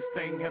beginning, Miss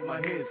Thing had my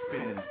head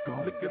spinning.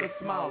 Look at her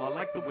smile, I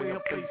like the way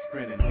her face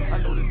grinning. I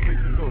know this place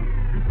to go,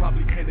 you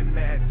probably can't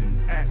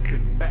imagine.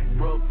 Asking back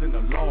rubs in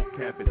a log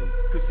cabin.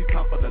 Cause she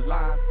top of the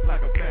line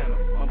like a phantom.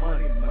 My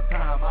money, my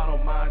time, I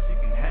don't mind, she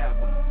can have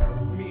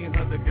them. Me and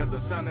her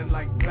together shining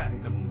like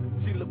platinum.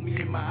 She looked me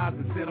in my eyes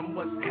and said,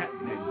 what's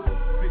happening?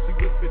 Then she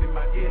whispered in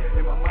my ear,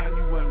 in my mind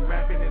you wasn't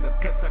rapping. In a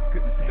touch I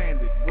couldn't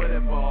stand it.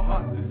 Whatever her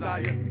heart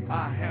desire,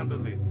 I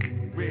handle it.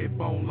 Red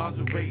bone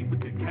lingerie with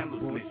the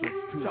candles lit.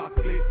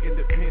 Chocolate,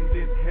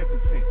 independent,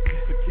 heaven sent.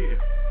 Secure,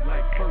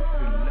 like first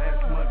and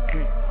last month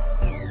drink.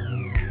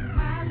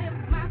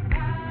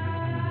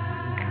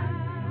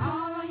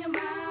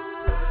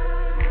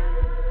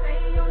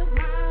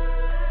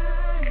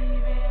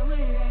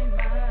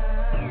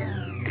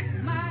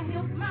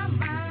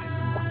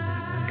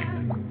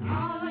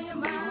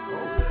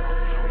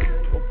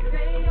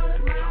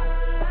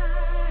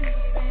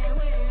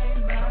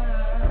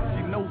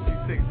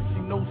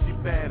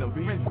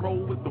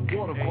 Roll with the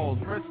waterfalls,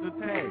 press the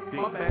tag.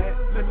 My bad,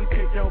 let me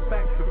take y'all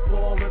back before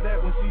all of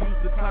that. When she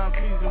used to climb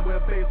trees and wear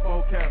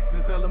baseball caps.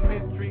 Since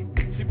elementary,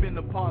 she been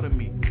a part of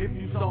me. If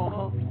you saw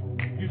her,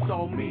 you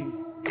saw me.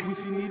 When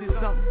she needed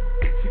something,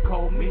 she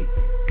called me.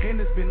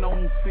 And it's been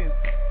on since,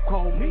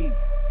 call me.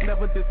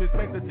 Never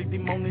disrespect her, she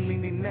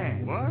demoning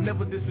that. What?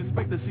 Never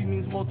disrespect her, she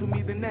means more to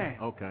me than that.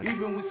 Okay.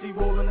 Even when she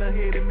rolling her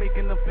head and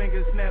making her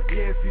fingers snap,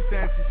 yeah, she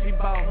sassy, she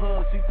bout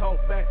her, she talk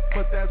back.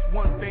 But that's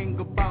one thing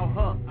about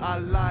her, I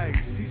like.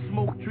 She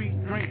smoke, treat,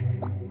 drink,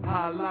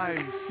 high life.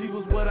 She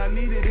was what I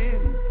needed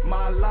in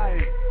my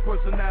life.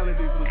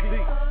 Personality,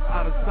 physique,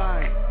 out of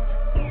sight.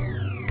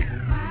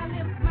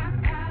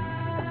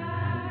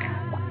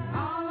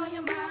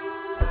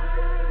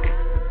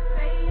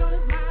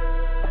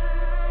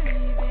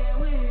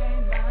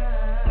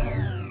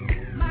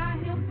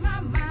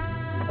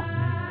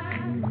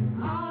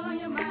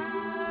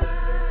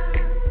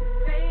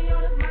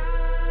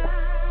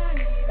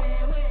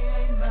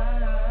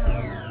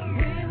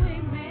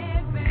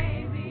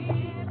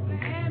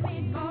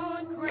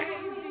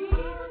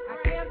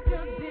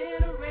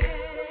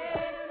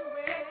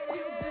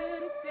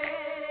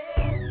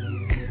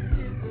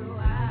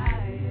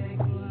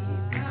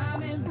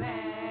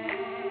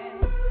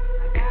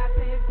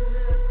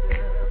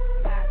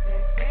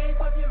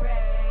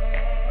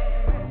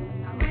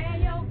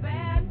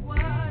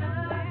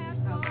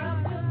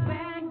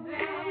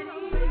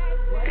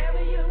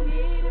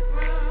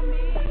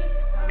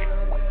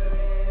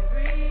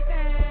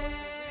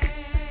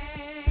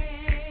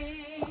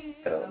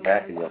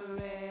 back of you.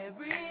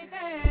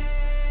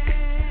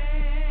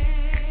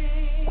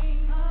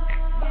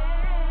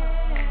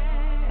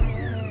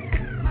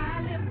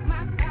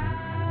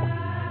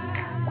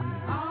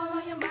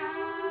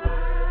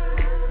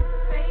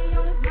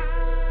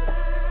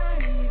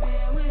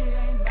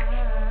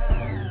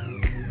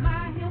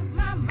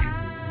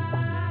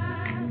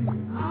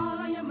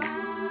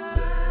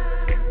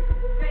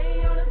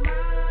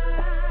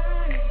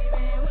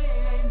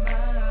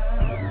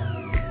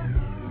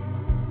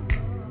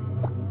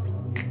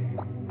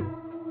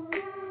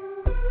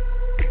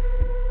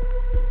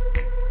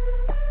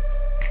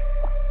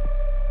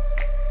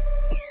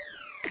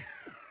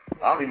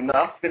 I don't even know.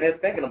 I'm sitting here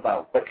thinking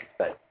about what to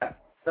say. That's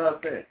what I'm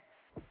saying.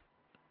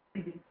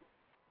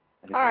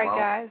 All right,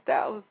 guys,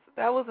 that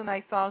was a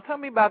nice song. Tell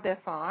me about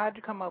that song. How'd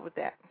you come up with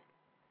that?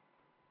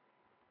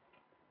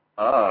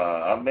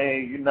 I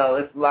mean, you know,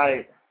 it's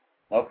like,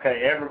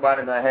 okay,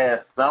 everybody that has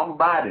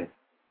somebody,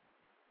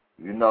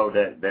 you know,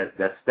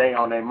 that stay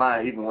on their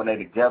mind even when they're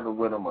together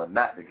with them or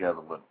not together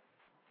with them.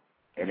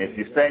 And if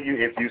you say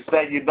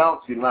you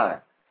don't, you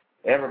lying.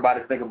 Everybody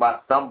think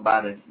about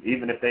somebody,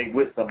 even if they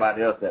with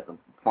somebody else at the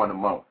point of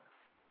moment.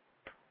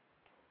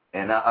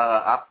 And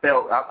I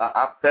felt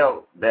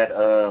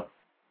that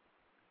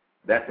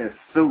that's in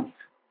suit,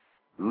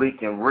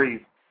 Leak and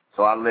Reef,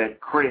 so I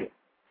let Crit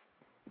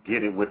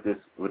get it with this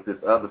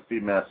other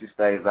female. She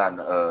stays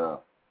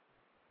out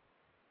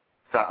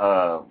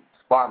in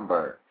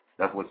Spartanburg.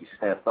 That's what she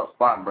said,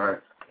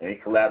 Spartanburg, and he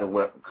collab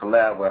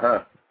with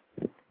her.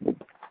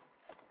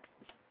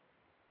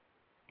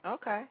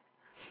 Okay.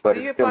 But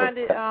do you find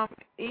it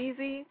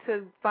easy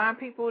to find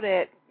people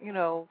that, you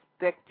know,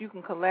 that you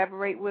can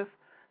collaborate with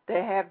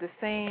that have the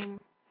same,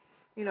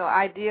 you know,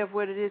 idea of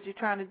what it is you're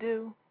trying to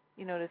do,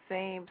 you know, the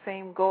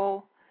same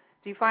goal?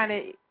 Do you find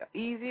it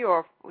easy,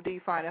 or do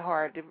you find it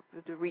hard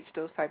to reach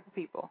those type of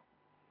people?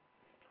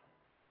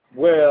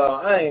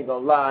 Well, I ain't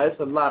gonna lie, it's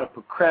a lot of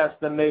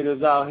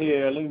procrastinators out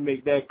here. Let me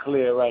make that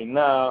clear right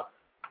now.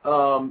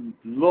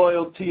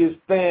 Loyalty is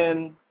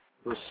thin,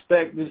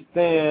 respect is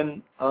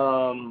thin.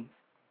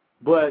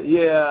 But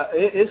yeah,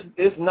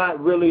 it's not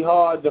really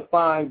hard to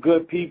find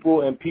good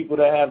people and people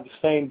that have the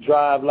same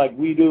drive like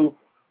we do.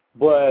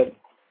 But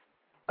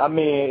I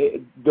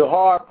mean, the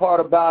hard part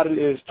about it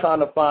is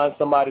trying to find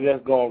somebody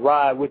that's gonna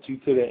ride with you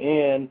to the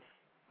end.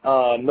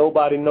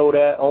 Nobody know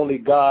that, only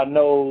God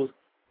knows.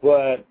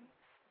 But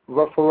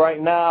for right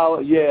now,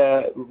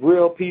 yeah,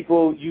 real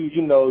people.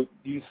 You know,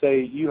 you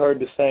heard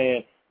the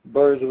saying,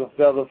 "Birds of a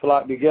feather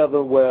flock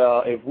together."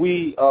 Well, if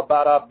we are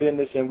about our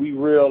business and we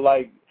real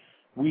like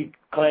we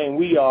claim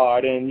we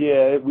are, then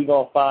yeah, we're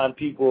going to find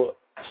people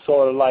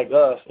sort of like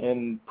us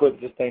and put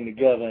this thing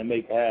together and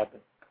make it happen.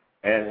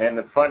 And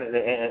the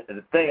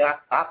thing,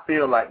 I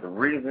feel like the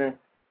reason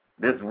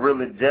this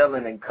really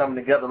gelling and coming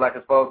together like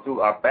it's supposed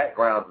to, our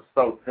backgrounds are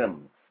so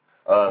similar.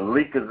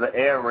 Leak is an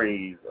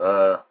Aries.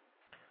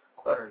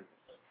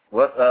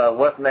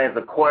 What's name's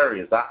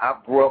Aquarius. I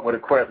grew up with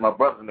Aquarius. My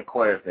brother's an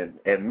Aquarius.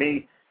 And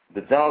me,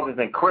 the Joneses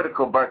and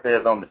Critical birthday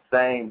is on the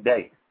same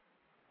day.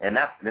 And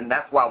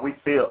that's why we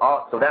feel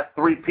so that's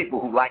three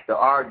people who like to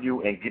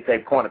argue and get their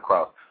point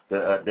across.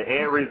 The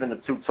Aries and the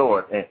two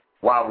Taurus. And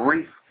while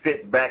Reef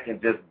sits back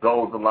and just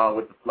goes along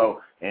with the flow,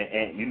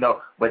 and you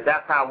know, but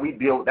that's how we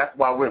deal. That's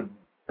why we're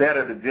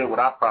better to deal with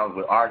our problems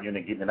with arguing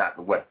and getting it out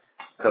the way,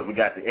 because we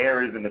got the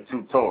Aries and the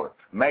two Taurus.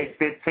 May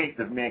 15th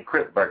is me and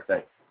Chris'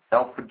 birthday.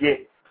 Don't forget.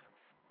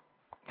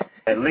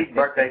 And Lee's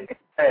birthday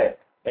is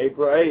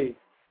April 8th.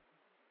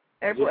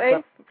 April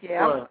 8th?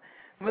 Yeah,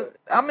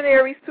 I'm an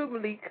Aries too,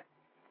 Malik.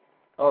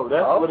 Oh,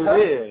 that's what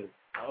it is.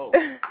 Oh.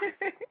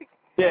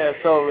 Yeah,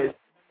 so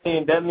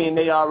that means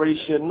they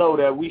already should know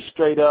that we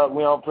straight up,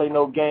 we don't play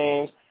no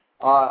games.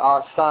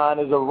 Our sign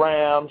is a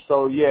ram,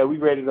 so yeah, we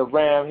ready to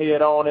ram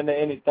head on into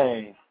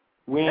anything.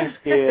 We ain't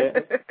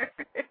scared.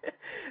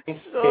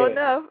 Sure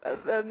enough,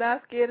 I'm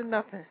not scared of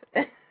nothing.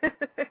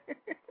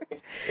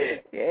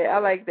 Yeah, I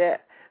like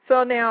that.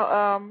 So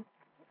now,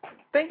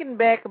 thinking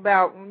back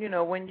about, you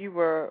know, when you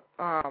were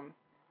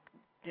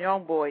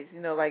young boys,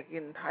 you know, like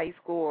in high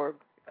school or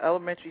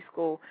elementary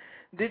school,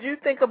 did you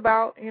think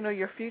about, you know,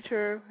 your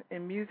future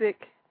in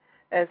music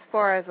as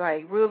far as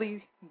like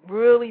really,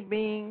 really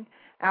being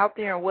out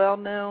there and well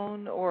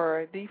known,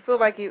 or do you feel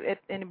like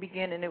in the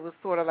beginning it was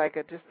sort of like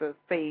just a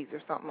phase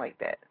or something like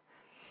that?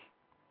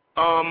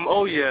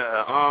 Oh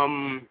yeah.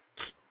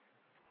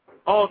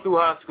 All through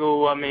high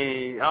school, I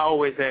mean, I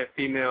always had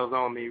females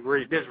on me.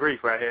 This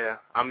Reef right here.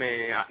 I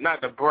mean,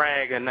 not to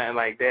brag or nothing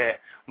like that,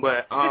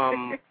 but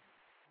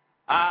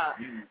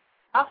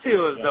I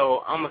feel as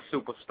though I'm a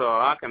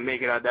superstar. I can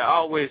make it out there. I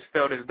always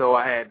felt as though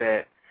I had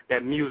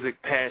that music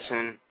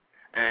passion,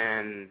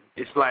 and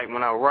it's like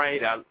when I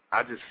write,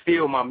 I just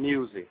feel my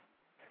music.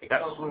 It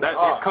comes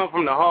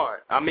from the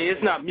heart. I mean,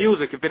 it's not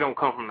music if it don't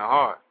come from the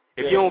heart.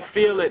 If you don't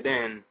feel it,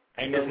 then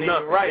it's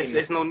nothing. Right?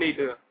 There's no need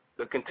to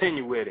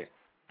continue with it.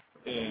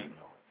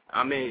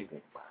 I mean.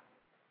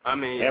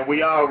 And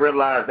we all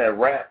realize that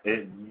rap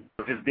is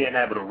Just being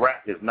able to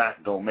rap is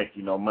not going to make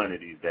you no money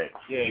these days.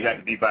 Yeah. You got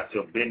to be about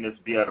your business,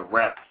 be able to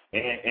rap,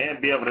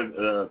 and be able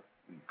to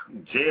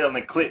gel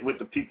and click with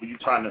the people you're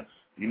trying to,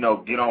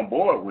 get on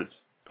board with.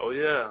 Oh,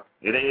 yeah.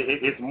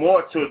 It's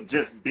more to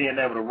just being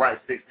able to write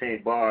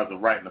 16 bars or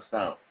writing a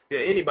song. Yeah,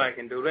 anybody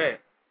can do that.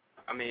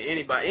 I mean,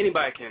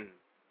 anybody can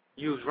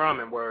use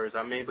rhyming words,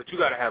 but you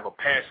got to have a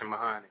passion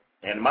behind it.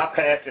 And my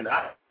passion,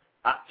 I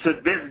to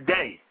this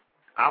day,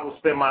 I will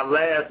spend my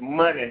last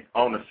money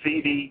on a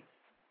CD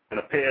and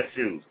a pair of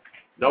shoes.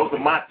 Those are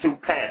my two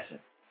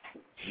passions.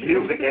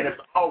 Music, and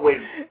it's always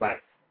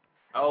like.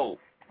 Oh.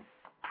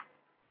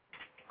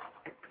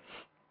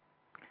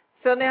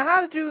 So now,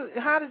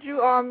 how did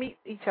you all meet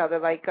each other?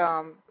 Like,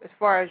 as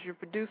far as your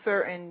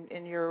producer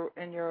and your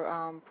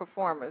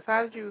performers,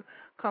 how did you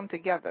come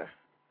together?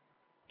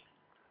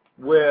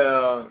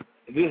 Well,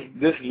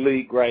 this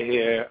leak right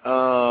here.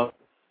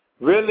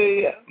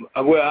 Really,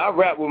 well, I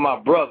rap with my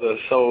brother.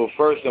 So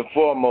first and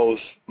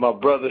foremost, my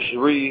brother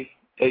Sharif,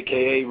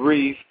 aka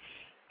Reef.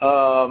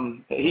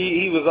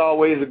 He was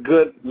always a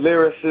good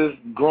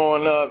lyricist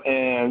growing up,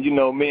 and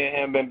me and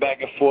him been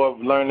back and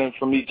forth learning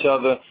from each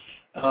other,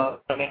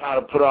 learning how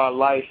to put our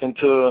life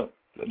into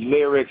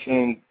lyrics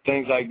and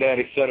things like that,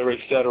 et cetera,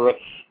 et cetera.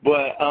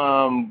 But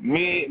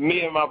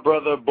me and my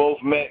brother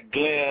both met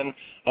Glenn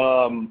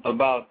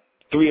about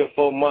 3 or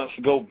 4 months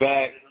ago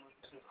back.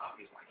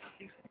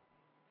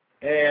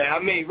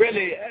 And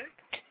really,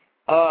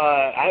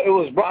 I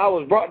was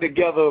brought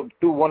together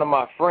through one of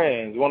my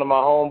friends, one of my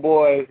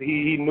homeboys.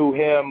 He knew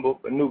him,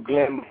 but knew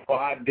Glenn before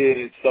I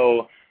did.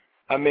 So,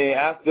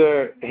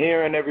 after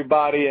hearing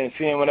everybody and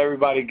seeing what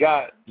everybody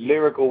got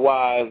lyrical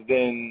wise,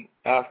 then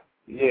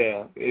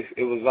it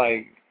was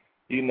like,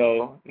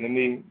 let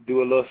me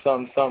do a little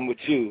something with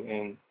you,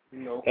 and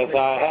that's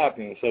how it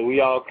happened. So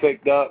we all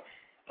clicked up.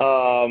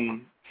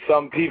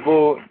 Some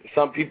people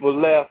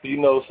left,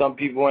 some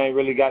people ain't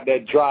really got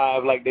that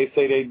drive like they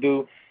say they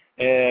do.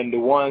 And the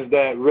ones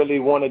that really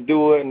want to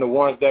do it and the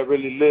ones that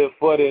really live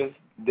for this,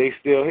 they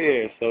still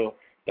here. So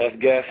that's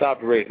Gas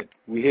Operated.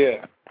 We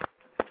here.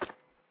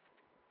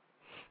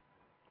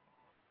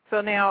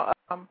 So now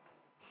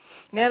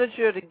that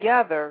you're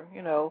together,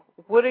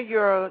 what are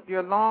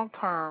your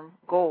long-term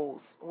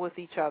goals with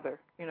each other,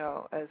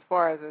 as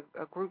far as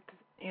a group,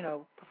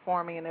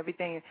 performing and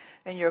everything,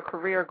 and your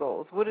career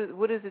goals? What is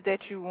it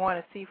that you want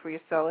to see for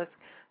yourself? Let's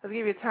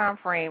give you a time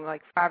frame,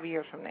 like 5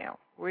 years from now.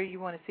 Where do you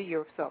want to see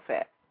yourself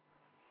at?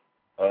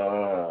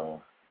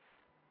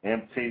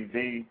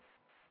 MTV,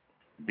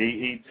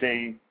 BET,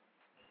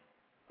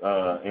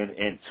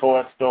 in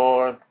toy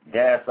store,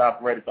 Gas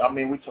Operated.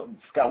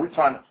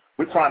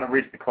 We're trying to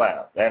reach the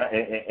clouds at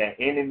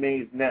any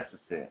means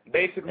necessary.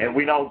 Basically, and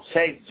we don't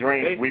chase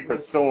dreams; we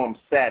pursue them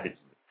savagely.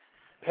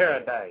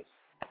 Paradise.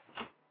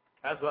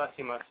 That's what I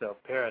see myself.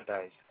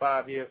 Paradise.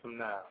 5 years from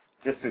now.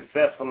 Just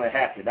successful and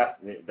happy. That's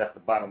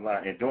the bottom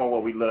line. And doing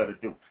what we love to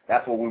do.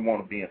 That's what we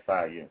want to be in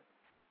 5 years.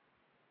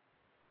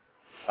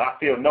 I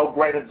feel no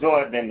greater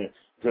joy than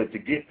to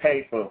get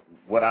paid for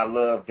what I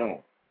love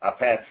doing. I've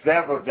had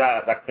several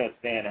jobs I couldn't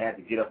stand and had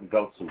to get up and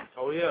go to.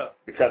 Oh, yeah.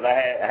 Because I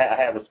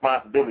had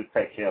responsibility to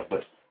take care of,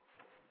 but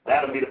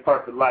that'll be the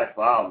perfect life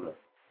for all of us.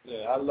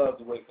 Yeah, I love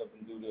to wake up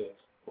and do this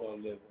for a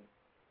living.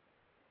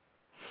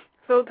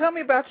 So tell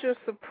me about your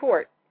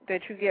support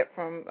that you get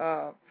from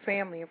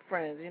family and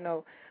friends.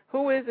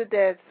 Who is it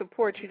that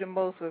supports you the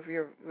most with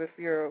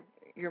your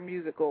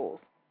music goals?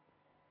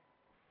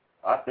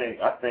 I think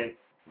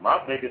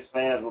my biggest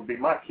fans will be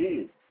my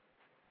kids.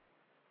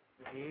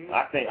 Mm-hmm.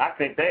 I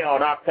think they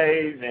on our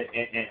page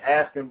and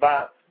asking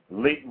about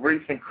Leak,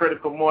 Reef, and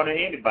Critical more than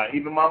anybody,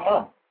 even my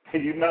mom. I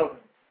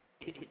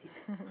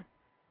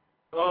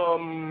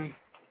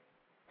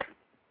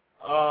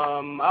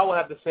would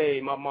have to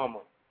say my mama.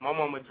 My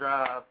mama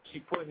drive. She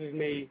pushes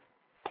me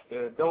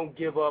to don't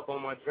give up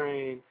on my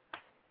dreams,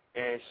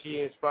 and she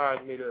inspires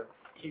me to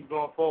keep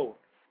going forward.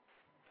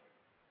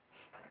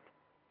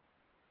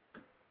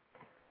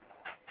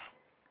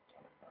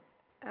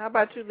 How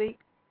about you, Lee?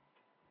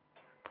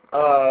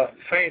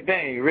 Same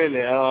thing,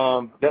 really.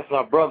 That's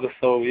my brother,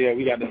 so yeah,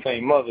 we got the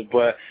same mother.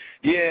 But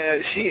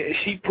yeah,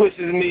 she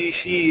pushes me.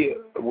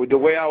 The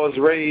way I was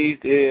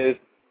raised is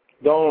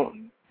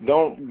don't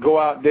go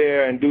out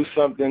there and do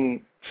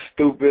something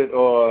stupid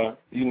or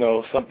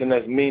something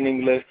that's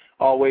meaningless.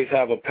 Always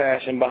have a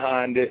passion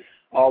behind it.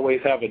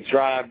 Always have a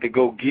drive to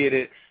go get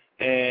it.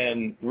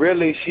 And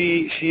really,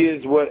 she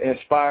is what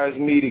inspires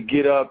me to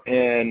get up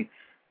and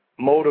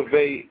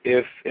motivate.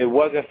 If it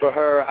wasn't for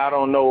her, I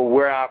don't know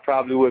where I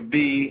probably would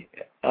be,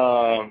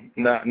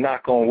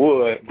 knock on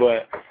wood,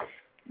 but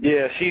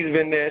yeah, she's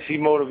been there, she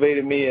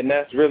motivated me, and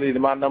that's really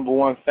my number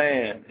one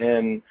fan,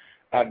 and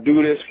I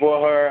do this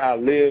for her. I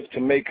live to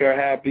make her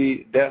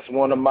happy. That's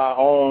one of my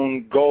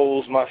own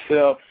goals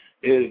myself,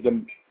 is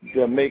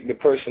to make the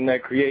person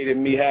that created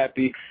me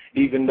happy,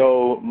 even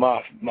though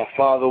my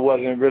father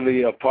wasn't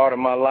really a part of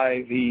my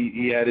life.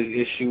 He had his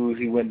issues,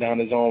 he went down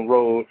his own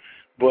road.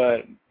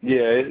 But, yeah,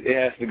 it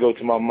has to go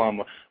to my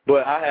mama.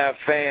 But I have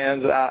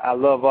fans. I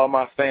love all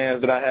my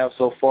fans that I have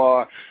so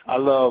far. I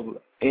love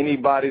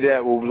anybody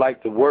that would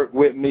like to work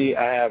with me.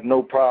 I have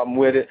no problem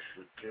with it.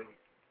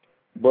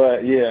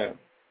 But, yeah.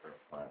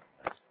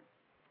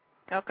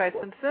 Okay,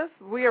 so since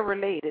we are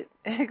related,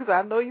 because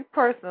I know you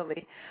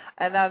personally,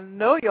 and I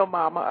know your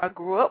mama, I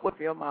grew up with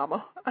your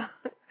mama.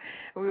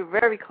 We were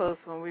very close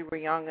when we were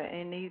younger,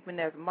 and even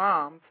as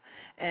moms.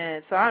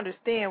 And so I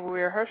understand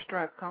where her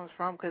strength comes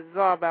from, because it's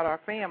all about our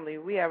family.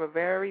 We have a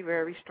very,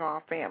 very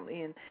strong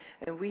family,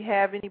 and we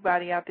have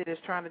anybody out there that's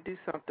trying to do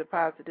something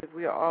positive,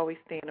 we are always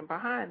standing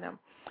behind them.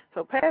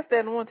 So pass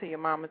that on to your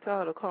mama. Tell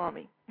her to call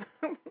me.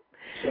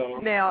 So,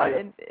 now,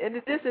 in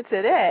addition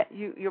to that,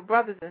 your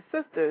brothers and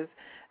sisters,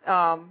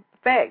 in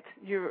fact,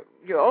 your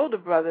older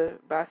brother,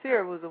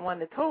 Basir, was the one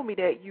that told me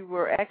that you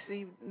were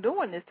actually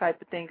doing this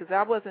type of thing, because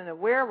I wasn't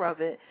aware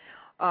of it.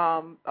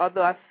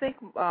 Although I think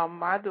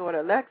my daughter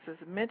Alexis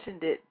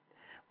mentioned it,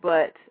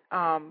 but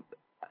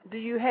do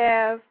you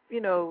have,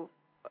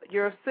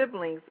 your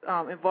siblings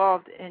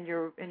involved in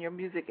your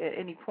music at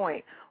any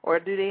point, or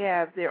do they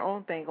have their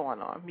own thing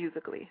going on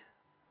musically?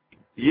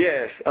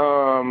 Yes,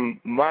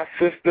 my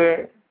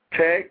sister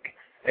Tech,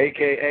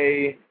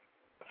 a.k.a.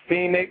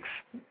 Phoenix,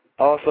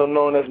 also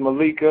known as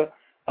Malika,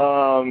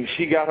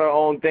 she got her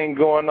own thing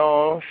going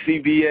on,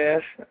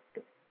 CBS,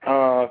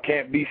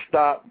 Can't Be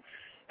Stopped.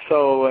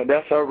 So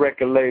that's her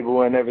record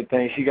label and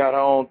everything. She got her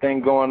own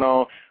thing going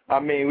on. I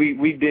mean,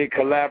 we did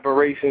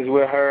collaborations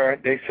with her.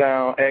 They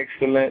sound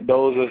excellent.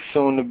 Those are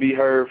soon to be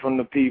heard from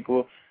the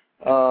people.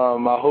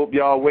 I hope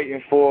y'all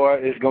waiting for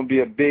it. It's going to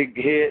be a big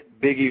hit,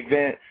 big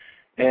event,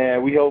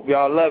 and we hope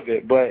y'all love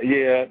it. But,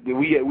 yeah,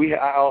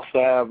 I also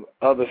have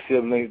other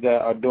siblings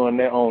that are doing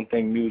their own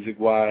thing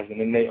music-wise and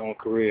in their own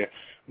career.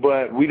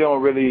 But we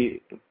don't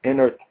really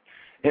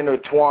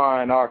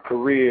intertwine our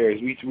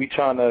careers. We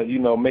trying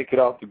to, make it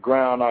off the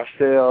ground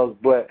ourselves,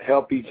 but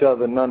help each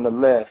other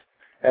nonetheless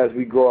as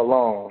we go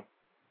along.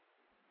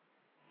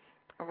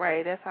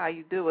 Right, that's how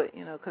you do it,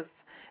 because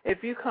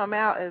if you come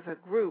out as a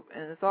group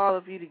and it's all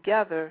of you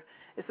together,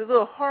 it's a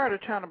little harder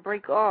trying to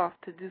break off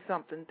to do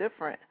something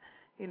different,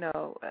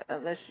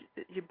 unless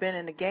you've been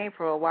in the game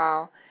for a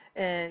while.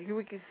 And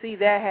we can see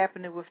that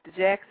happening with the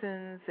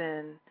Jacksons,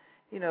 and,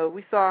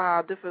 we saw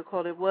how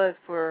difficult it was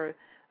for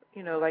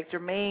like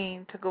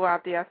Jermaine to go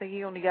out there. I think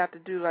he only got to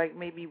do like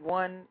maybe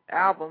one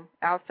album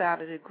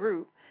outside of the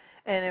group,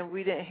 and then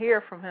we didn't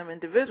hear from him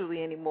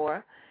individually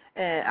anymore.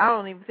 And I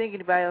don't even think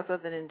anybody else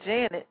other than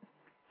Janet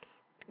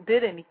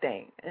did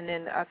anything. And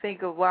then I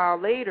think a while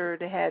later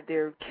they had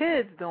their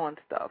kids doing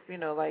stuff,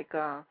 like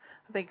I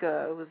think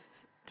it was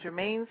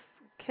Jermaine's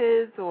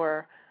kids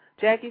or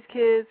Jackie's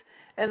kids,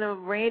 and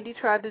then Randy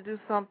tried to do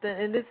something,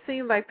 and it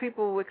seemed like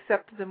people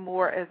accepted them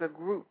more as a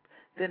group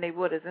than they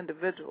would as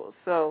individuals.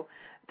 So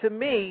to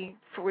me,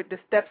 for the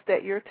steps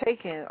that you're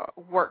taking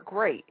work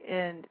great,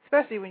 and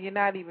especially when you're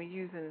not even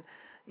using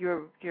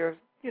your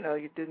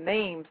the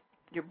names,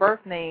 your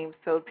birth names,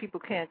 so people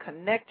can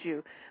connect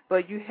you,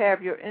 but you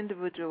have your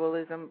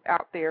individualism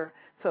out there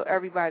so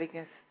everybody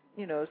can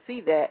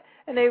see that,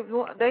 and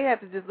they have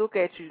to just look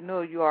at you,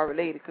 know you are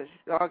related, because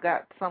you all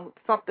got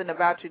something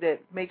about you that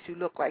makes you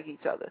look like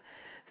each other.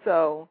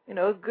 So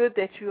it's good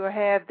that you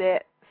have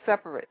that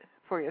separate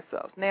for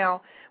yourself.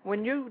 Now,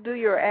 when you do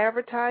your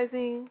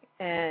advertising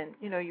and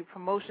your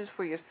promotions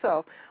for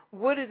yourself,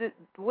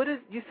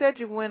 you said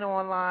you went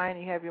online,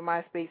 you have your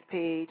MySpace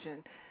page,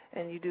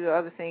 and you do the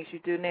other things you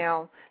do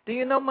now. Do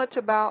you know much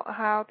about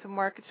how to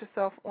market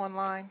yourself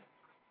online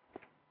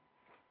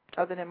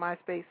other than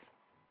MySpace?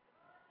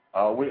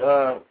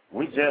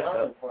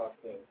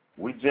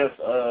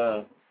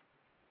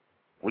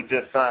 We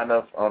just signed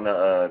up on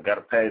the got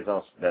a page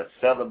on that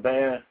Seller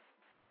Band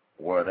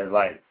where they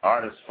like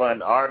artists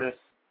fund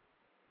artists.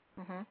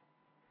 Mhm.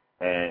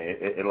 And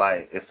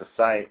it's a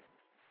site.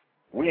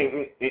 We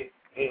ain't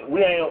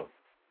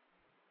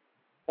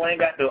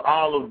got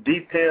all the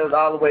details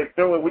all the way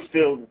through it. We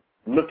still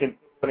looking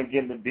and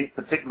getting the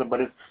particular, but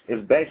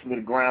it's basically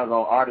the grounds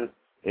on artists.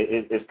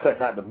 It's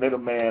cutting out the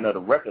middleman or the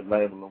record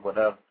label or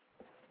whatever,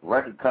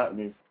 record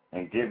companies,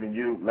 and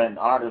letting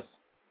artists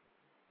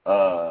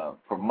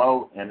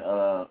promote and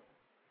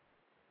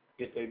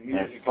get their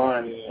music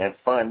and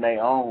fund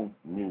their own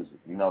music.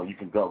 You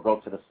can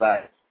go to the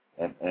site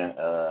and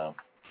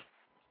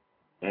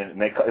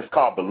it's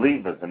called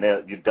Believers, and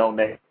you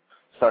donate a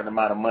certain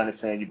amount of money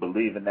saying you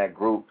believe in that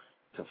group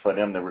for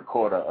them to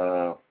record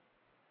a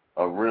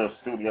real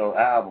studio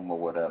album or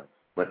whatever.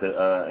 But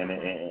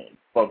you're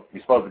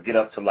supposed to get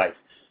up to like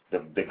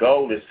the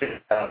goal is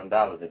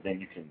 $50,000, and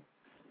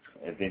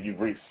then you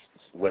reach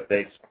what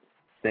they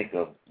think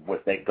of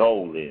what their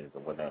goal is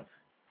or whatever,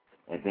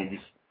 and then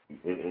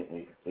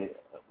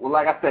well,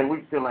 like I said,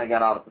 we still ain't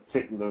got all the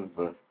particulars,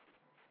 but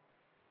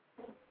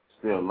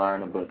still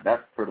learning. But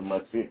that's pretty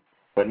much it.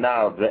 But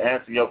now, to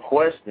answer your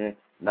question,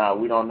 now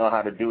we don't know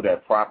how to do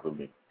that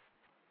properly.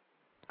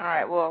 All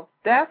right, well,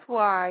 that's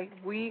why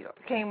we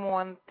came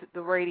on to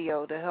the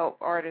radio to help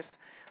artists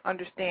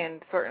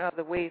understand certain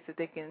other ways that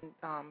they can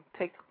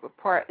take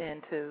part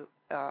into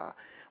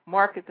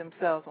market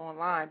themselves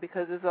online,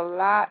 because there's a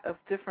lot of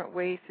different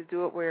ways to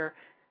do it where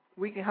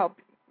we can help.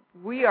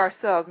 We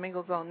ourselves,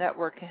 Mingle Zone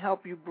Network, can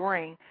help you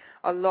bring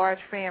a large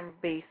fan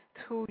base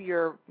to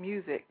your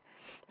music,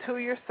 to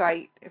your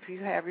site, if you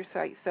have your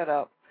site set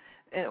up,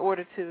 in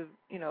order to,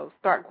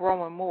 start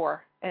growing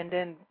more and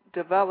then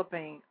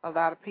developing a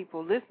lot of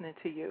people listening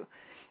to you.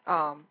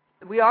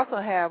 We also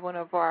have one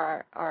of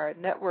our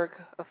network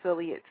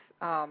affiliates.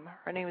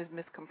 Her name is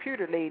Miss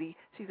Computer Lady.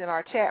 She's in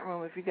our chat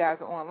room if you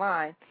guys are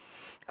online,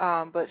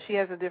 but she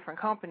has a different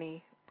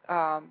company.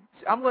 I'm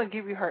going to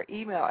give you her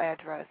email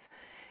address.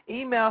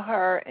 Email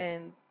her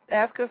and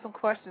ask her some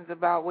questions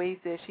about ways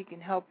that she can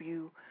help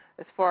you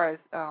as far as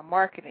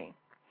marketing.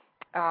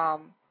 The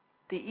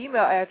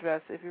email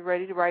address, if you're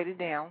ready to write it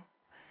down,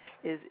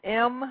 is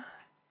MZPR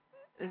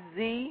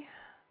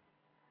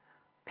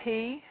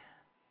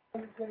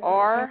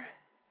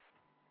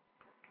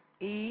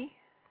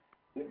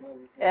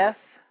ES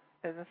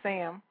as in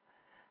Sam,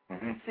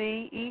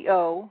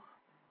 CEO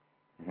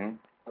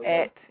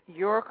at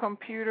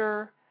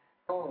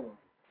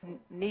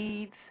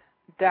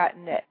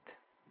yourcomputerneeds.net.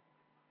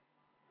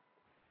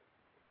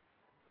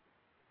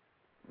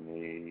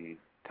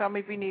 Tell me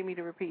if you need me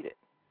to repeat it.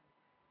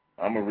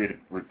 I'm going to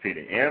repeat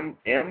it.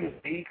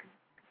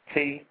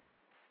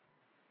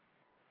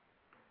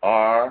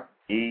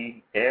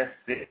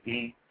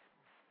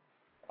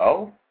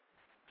 MZPRESCEO?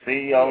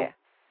 CEO? Yeah.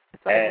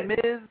 It's like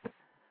Ms.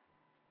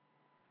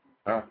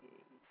 Ms.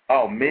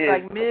 It's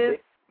like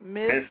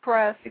Ms.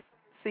 Press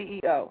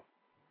CEO.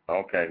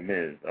 Okay,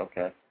 Ms.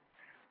 Okay.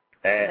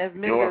 And that's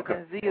Ms.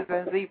 and Z is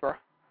in zebra.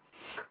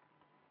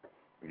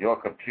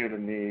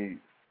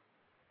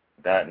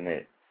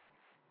 Yourcomputerneeds.net.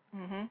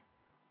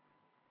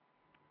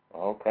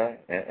 Okay.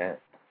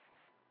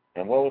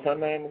 And what was her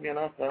name again?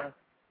 I'm sorry.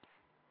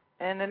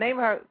 And the name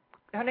of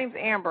her name's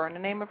Amber, and the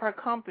name of her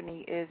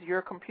company is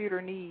Your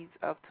Computer Needs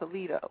of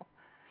Toledo.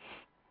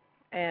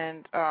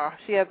 And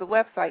she has a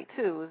website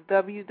too. It's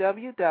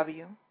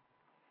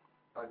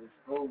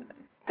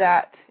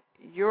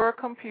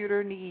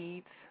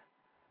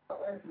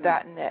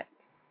www.yourcomputerneeds.net.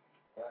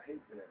 I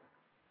hate that.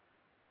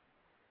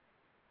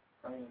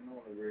 I ain't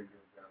know the radio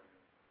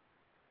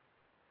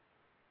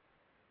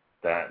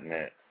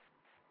 .net.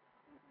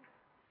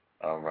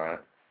 All right.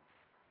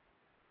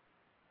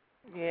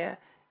 Yeah,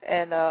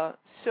 and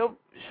she'll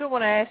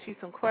want to ask you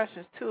some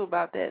questions too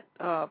about that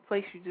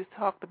place you just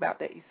talked about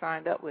that you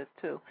signed up with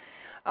too.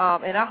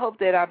 And I hope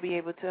that I'll be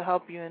able to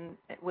help you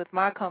with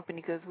my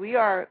company, because we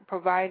are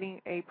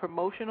providing a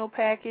promotional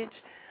package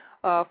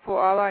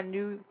for all our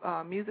new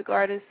music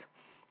artists,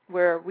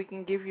 where we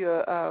can give you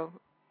a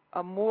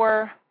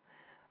more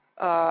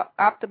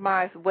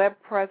optimized web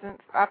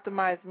presence.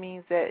 Optimized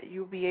means that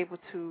you'll be able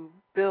to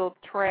build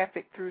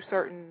traffic through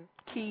certain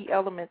key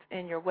elements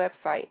in your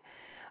website,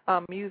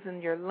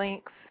 using your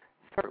links,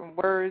 certain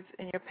words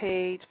in your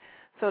page,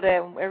 so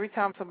that every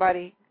time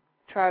somebody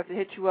tries to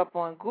hit you up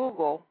on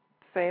Google,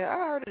 say, I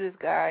heard of this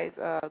guy's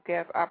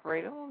gas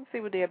operator. Let me see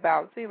what they're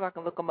about. See if I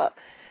can look them up.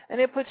 And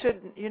they put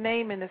your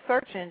name in the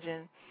search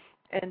engine,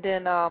 and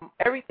then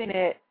everything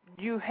that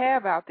you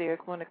have out there is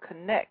going to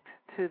connect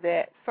to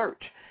that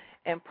search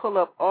and pull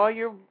up all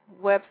your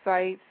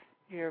websites,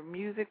 your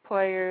music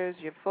players,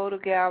 your photo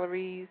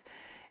galleries,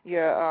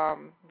 your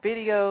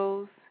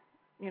videos,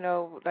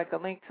 like a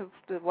link to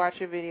watch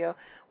your video,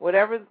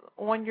 whatever's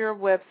on your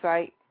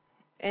website,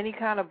 any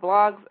kind of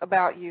blogs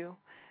about you,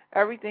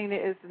 everything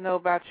there is to know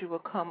about you will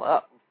come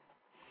up.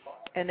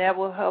 And that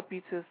will help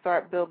you to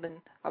start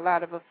building a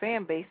lot of a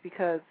fan base,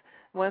 because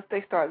once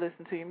they start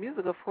listening to your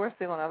music, of course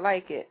they're going to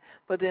like it,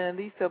 but then at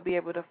least they'll be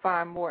able to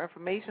find more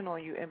information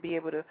on you and be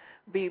able to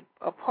be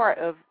a part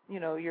of,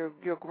 your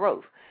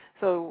growth.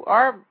 So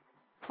our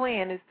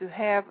plan is to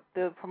have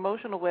the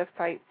promotional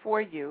website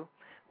for you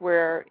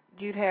where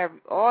you'd have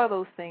all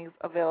those things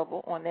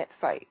available on that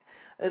site.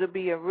 It'll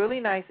be a really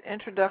nice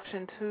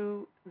introduction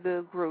to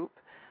the group,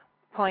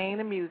 playing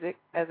the music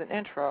as an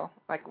intro,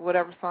 like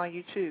whatever song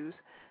you choose.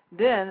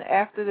 Then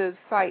after the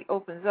site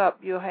opens up,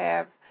 you'll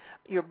have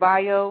your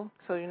bio,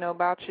 so you know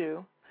about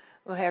you.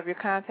 We'll have your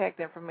contact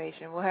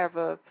information. We'll have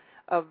a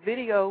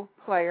video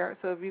player,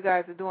 so if you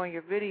guys are doing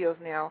your videos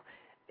now,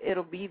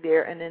 it'll be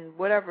there. And then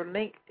whatever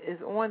link is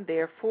on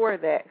there for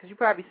that, because you've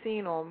probably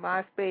seen on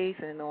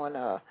MySpace and on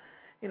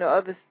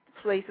other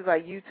places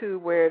like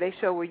YouTube where they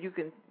show where you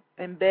can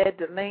embed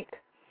the link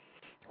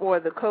or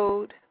the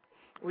code.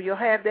 Well, you'll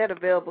have that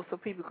available so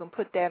people can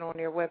put that on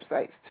their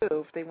websites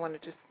too if they want to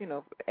just,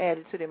 add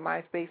it to their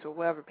MySpace or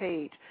whatever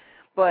page.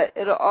 But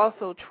it'll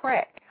also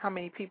track how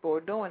many people are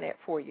doing that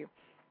for you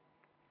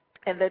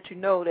and let you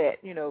know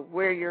that,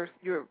 where your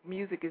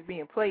music is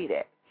being played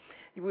at.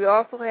 We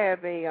also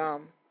have a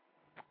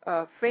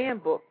fan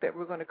book that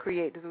we're going to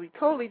create. This will be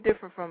totally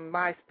different from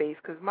MySpace,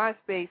 because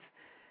MySpace,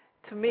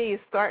 to me, is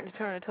starting to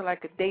turn into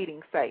like a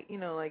dating site.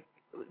 Like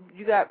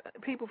you got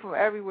people from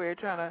everywhere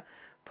trying to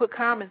put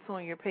comments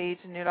on your page,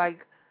 and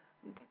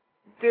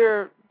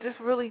they're just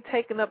really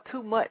taking up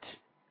too much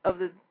of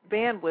the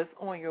bandwidth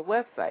on your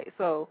website.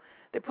 So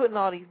they're putting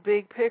all these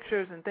big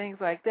pictures and things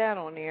like that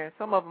on there. And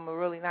some of them are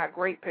really not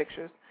great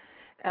pictures.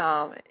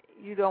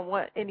 You don't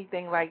want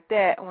anything like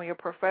that on your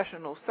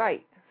professional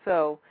site.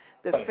 So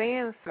the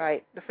fan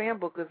site, the fan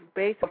book is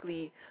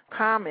basically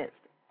comments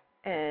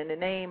and the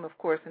name, of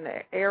course, in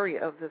the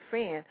area of the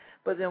fan.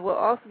 But then we'll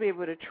also be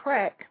able to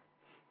track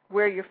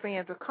where your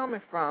fans are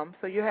coming from,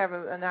 so you have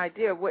an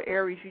idea of what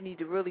areas you need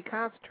to really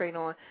concentrate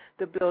on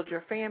to build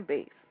your fan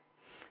base.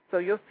 So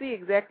you'll see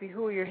exactly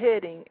who you're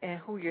hitting and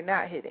who you're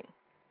not hitting.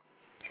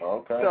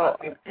 Okay. So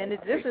in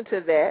addition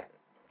to that,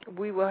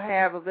 we will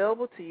have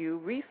available to you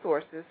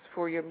resources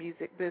for your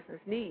music business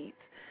needs.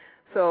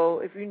 So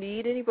if you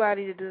need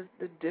anybody to do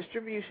the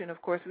distribution,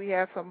 of course, we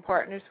have some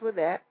partners for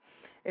that.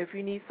 If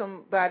you need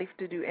somebody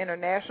to do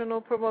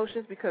international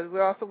promotions, because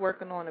we're also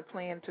working on a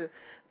plan to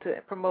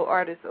promote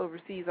artists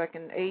overseas, like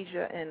in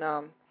Asia and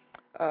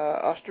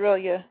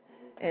Australia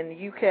and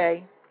the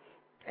UK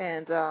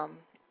and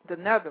the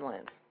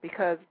Netherlands,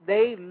 because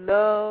they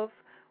love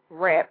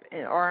rap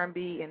and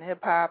R&B and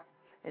hip-hop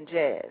and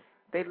jazz.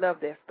 They love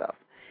that stuff.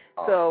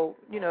 So,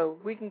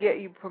 we can get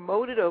you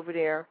promoted over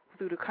there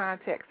through the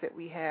contacts that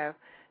we have.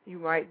 You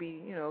might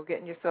be,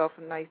 getting yourself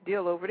a nice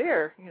deal over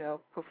there,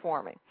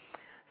 performing.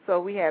 So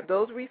we have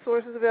those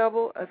resources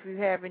available. If you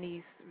have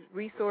any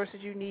resources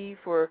you need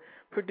for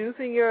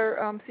producing your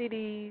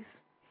CDs,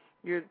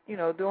 your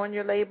doing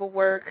your label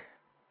work,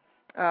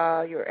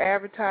 your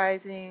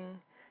advertising,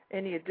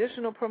 any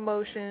additional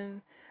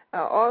promotion,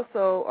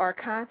 also our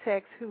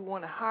contacts who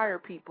want to hire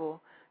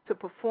people to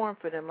perform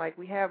for them. Like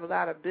we have a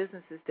lot of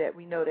businesses that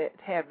we know that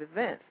have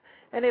events,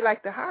 and they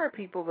like to hire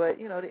people, but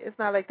it's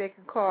not like they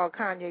can call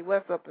Kanye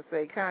West up and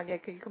say,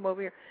 Kanye, can you come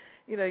over here?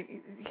 You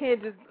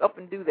can't just up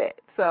and do that.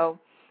 So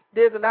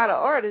there's a lot of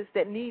artists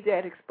that need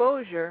that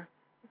exposure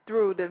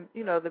through the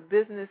the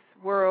business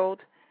world,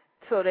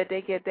 so that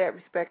they get that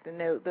respect and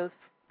those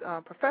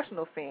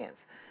professional fans.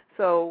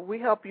 So we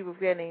help you with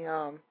getting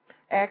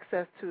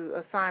access to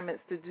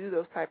assignments to do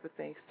those type of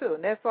things too,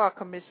 and that's all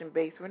commission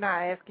based. We're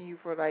not asking you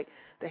for like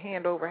to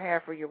hand over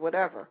half or your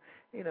whatever.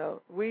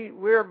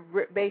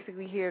 We're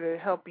basically here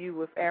to help you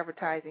with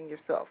advertising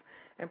yourself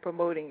and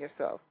promoting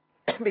yourself,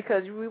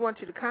 because we want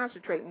you to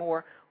concentrate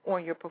more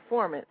on your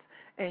performance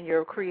and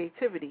your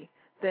creativity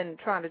than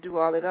trying to do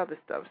all that other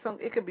stuff. So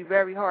it can be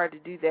very hard to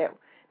do that.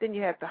 Then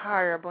you have to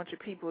hire a bunch of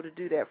people to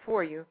do that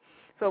for you.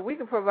 So we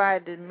can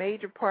provide the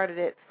major part of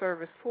that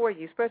service for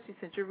you, especially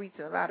since you're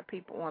reaching a lot of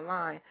people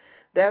online.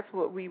 That's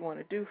what we want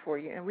to do for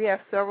you. And we have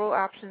several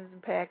options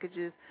and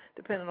packages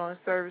depending on the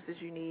services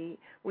you need.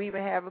 We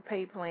even have a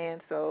pay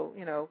plan, so,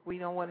 we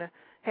don't want to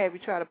have you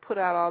try to put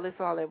out all this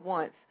all at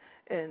once.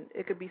 And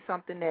it could be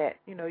something that,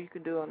 you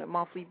can do on a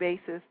monthly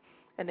basis.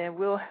 And then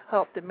we'll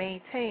help to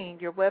maintain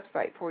your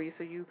website for you,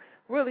 so you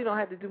really don't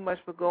have to do much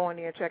but go in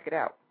there and check it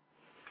out.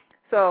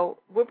 So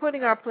we're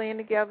putting our plan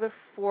together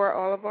for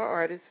all of our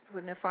artists,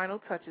 putting the final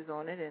touches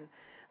on it, and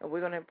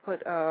we're going to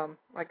put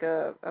like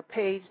a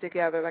page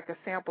together, like a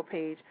sample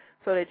page,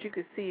 so that you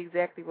can see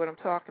exactly what I'm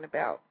talking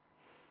about.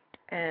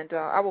 And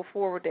I will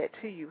forward that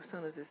to you as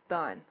soon as it's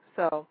done.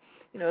 So,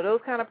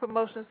 those kind of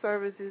promotion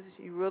services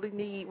you really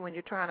need when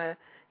you're trying to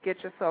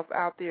get yourself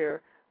out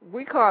there.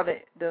 We call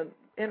it the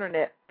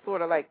Internet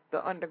sort of like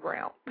the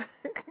underground.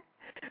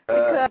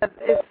 Because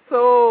it's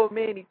so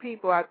many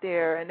people out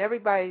there, and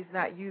everybody's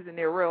not using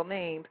their real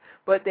names,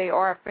 but they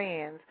are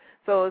fans.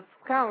 So it's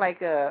kind of like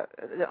the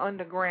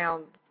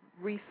underground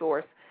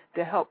resource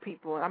to help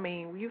people. I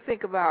mean, when you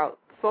think about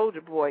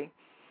Soulja Boy,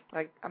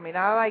 I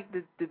like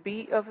the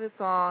beat of his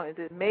song. It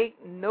didn't make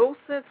no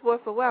sense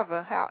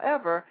whatsoever.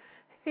 However,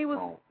 he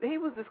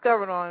was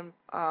discovered on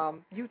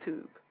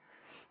YouTube,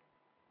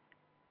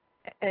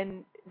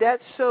 and that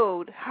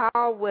showed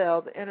how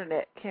well the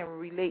Internet can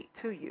relate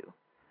to you.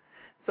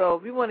 So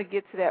if you want to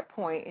get to that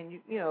point, and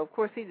of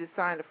course, he just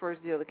signed the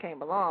first deal that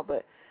came along,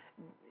 but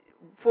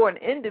for an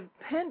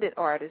independent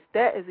artist,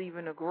 that is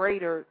even a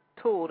greater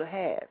tool to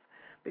have,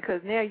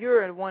 because now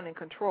you're the one in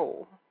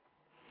control.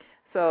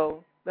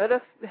 So let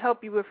us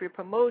help you with your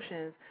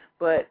promotions,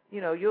 but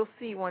you'll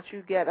see once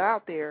you get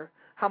out there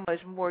how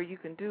much more you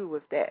can do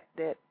with that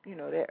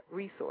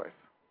resource.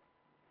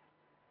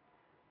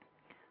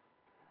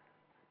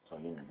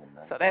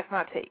 So that's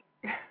my take.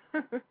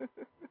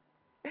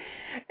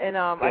 And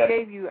I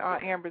gave you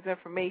Amber's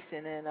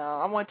information, and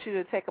I want you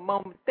to take a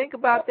moment to think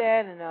about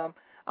that, and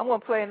I'm going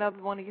to play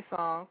another one of your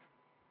songs.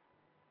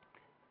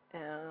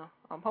 And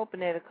I'm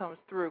hoping that it comes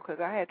through, because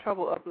I had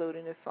trouble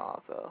uploading this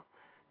song, so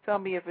tell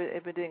me if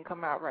it didn't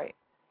come out right.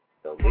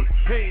 Hey.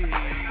 Okay.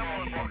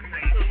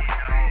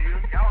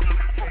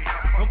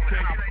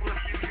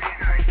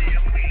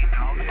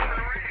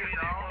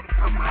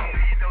 I'm out.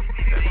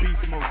 That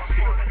beast mode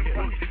shit.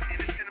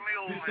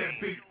 This that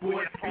big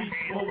boy beast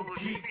mode,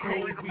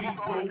 G-code, we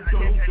roll,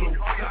 go,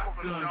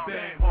 shotgun,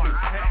 bad hoes,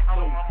 hat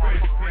low,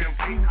 fresh pants,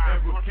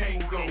 whoever can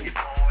go.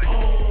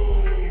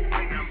 Oh,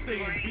 we stay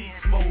in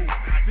beast mode.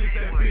 This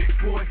that big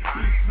boy,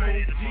 Beast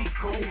Mode,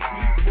 G-Code,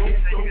 we roll,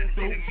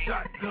 dope,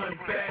 shotgun,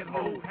 bad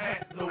hoe,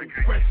 hat low,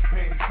 fresh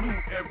pants, new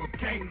era,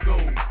 Kango.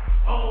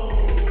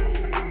 Oh,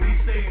 we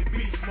saying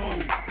beast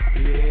mode.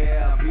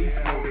 Yeah, beast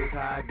mode is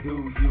how I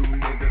do you,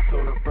 nigga. So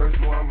the first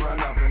one run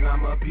up and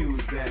I'm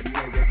abuse that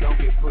nigga. Don't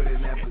get put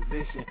in that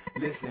position.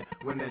 Listen,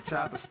 when that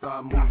chopper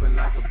start moving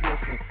like a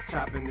piston,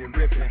 chopping and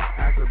ripping,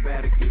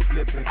 acrobatically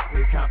flipping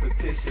with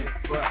competition.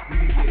 But we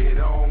can get it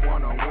on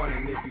one-on-one,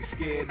 and if you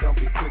scared, don't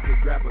be quick to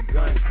grab a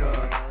gun,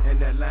 cuz.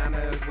 And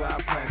Atlanta is where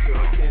I plant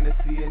your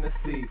Tennessee in the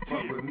sea.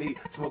 Fuck with me,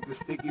 smoke the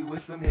sticky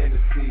with some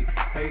Hennessy.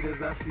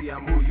 Haters, I see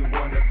I'm who you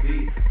wanna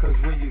be. Cause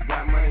when you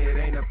got money, it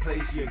ain't a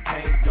place you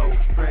can't go.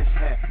 Fresh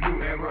hat,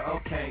 new era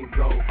of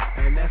Kango.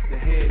 And that's the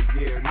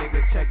headgear,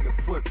 nigga, check the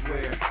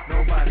footwear.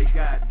 Nobody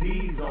got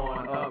these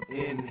on up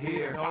in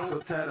here.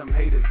 So tell them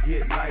haters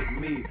get like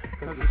me.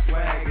 Cause the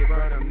swag, it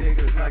burn them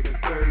niggas like a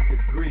third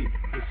degree.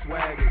 The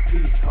swag is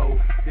peace, ho.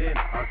 Then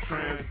I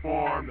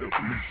transform the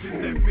beast. This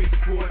that big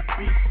boy,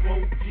 beast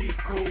mode,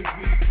 G-Code,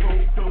 we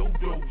roll,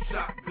 dope,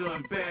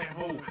 shotgun, bad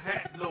hoe,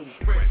 hat low,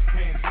 fresh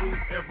pants, new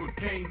era,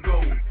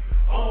 Kango.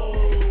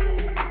 Oh,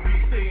 we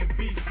saying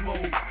beast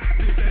mode.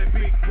 This that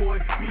big boy,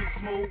 beast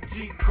mode,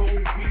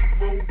 G-Code,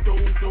 we roll,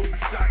 dope,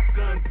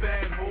 shotgun,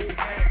 bad hoe,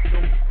 hat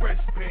low,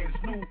 fresh pants,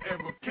 new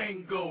era,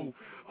 Kango.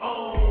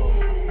 Oh,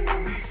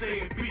 we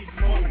saying beast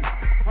mode.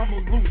 I'm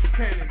a loose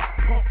cannon,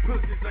 pump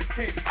pussies, I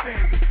can't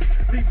stand it.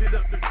 Leave it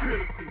up to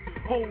critical,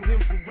 hold him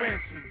for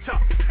ransom.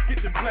 Chop,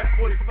 get the black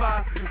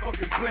 45 and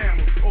fucking blam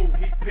him. Oh,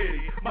 he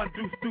petty, my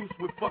deuce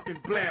with fucking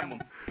blam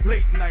him.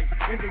 Late night,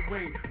 in the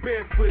rain,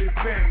 barefooted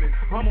famine.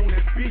 I'm on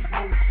that beast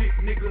mode shit,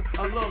 nigga,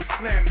 I love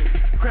slamming.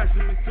 Crash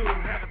him into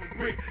him, half a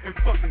brick, and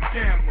fucking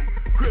jam him.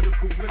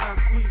 Critical, when I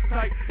squeeze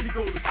tight, he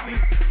go to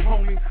sleep.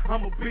 Homie,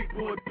 I'm a big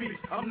boy beast,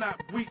 I'm not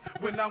weak.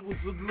 When I was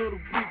a little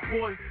big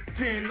boy,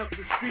 tearing up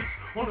the streets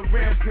on a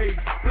rampage,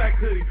 black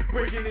hoodie,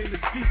 breaking in the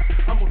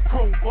seats. I'm a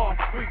crowbar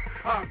freak,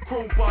 I'll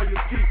crowbar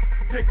your teeth.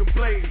 Take a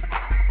blade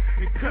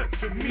and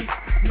cut your meat.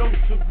 No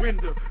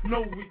surrender,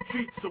 no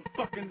retreat. So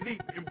fucking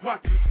leap and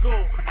watch your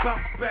skull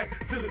bounce back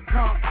to the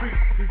concrete.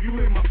 If you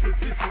in my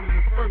position in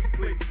the first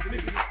place,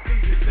 niggas see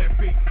it's that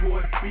big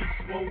boy,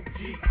 beast mode,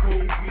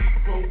 G-Code, we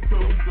roll,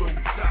 dope,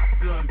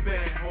 shotgun,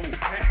 bad hoe,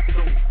 hat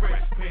low,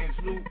 fresh pants,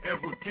 new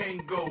era,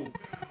 Kango.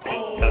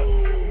 Oh,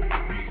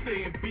 we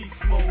saying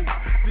beast mode.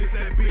 This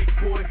that big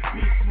boy,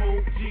 beast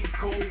mode,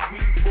 G-Code, we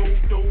roll,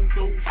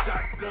 dope,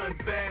 shotgun,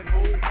 bad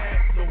hoe,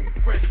 hat low,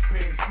 fresh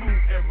pants, new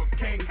era,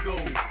 Kango.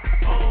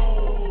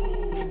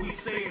 Oh, we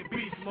saying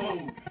beast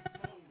mode.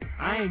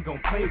 I ain't gon'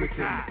 play with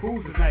you.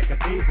 Fools is like a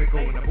days ago.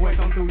 When the boy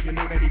come through, you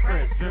know that he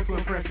fresh. Just to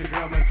impress the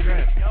girl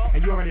undressed.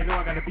 And you already know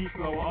I got a beast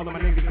flow. All of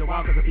my niggas are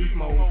wild cause of beast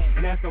mode.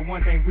 And that's the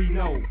one thing we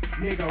know.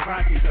 Nigga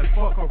Rocky, cause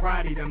fuck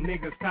karate. Them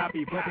niggas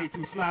copy, but they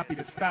too sloppy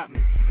to stop me.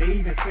 They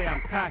even say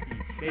I'm cocky.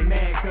 They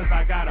mad cause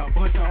I got a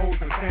bunch of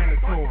hoes in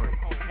sanatory.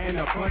 And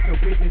a bunch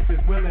of witnesses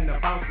willing to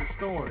vouch the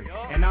story.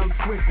 And I'm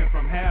switching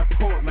from half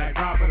court like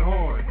Robert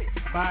Horry.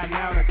 By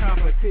now the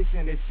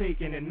competition is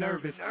shaking and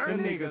nervous. Them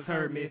niggas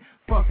heard me.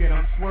 Fuck it,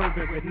 I'm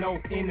swerving with no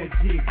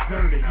energy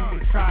exerted. You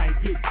can try and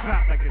get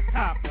dropped like a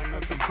top on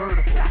a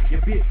convertible.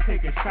 Your bitch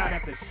taking shot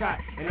after shot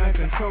and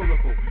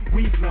uncontrollable.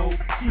 We blow,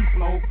 she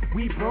smoke,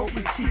 we broke,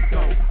 we cheat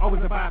though.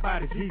 Always abide by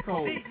the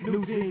G-Code.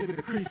 New jeans with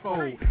the crease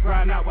fold.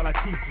 Riding out while I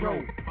keep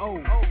drove.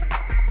 Oh.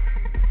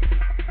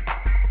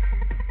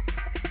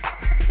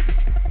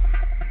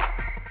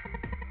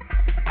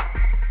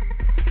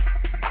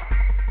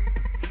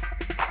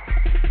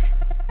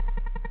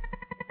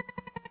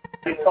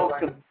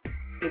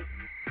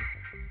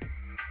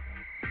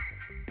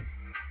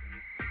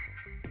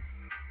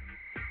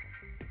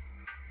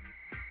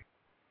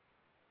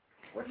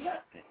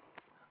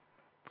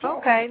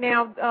 Okay,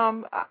 now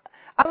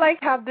I like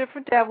how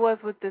different that was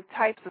with the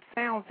types of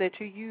sounds that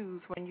you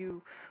use when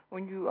you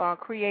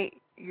create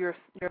your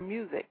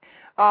music.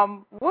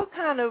 What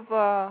kind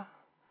of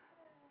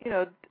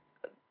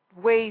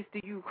ways do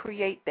you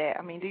create that?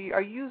 I mean,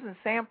 are you using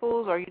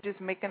samples, or are you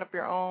just making up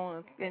your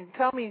own? And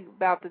tell me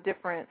about the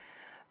different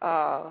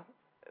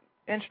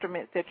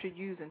instruments that you're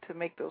using to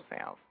make those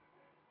sounds.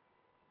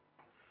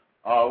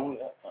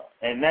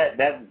 And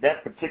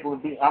that particular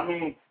beat, I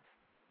mean,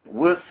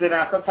 we'll sit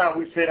down. Sometimes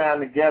we sit down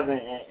together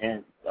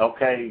and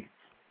okay,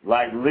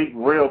 like leak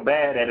real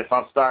bad at if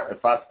I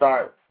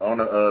start on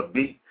a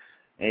beat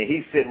and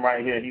he's sitting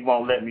right here and he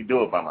won't let me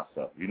do it by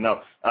myself. You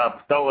know,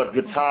 throw a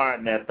guitar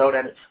in there, throw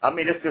that. I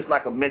mean, it's just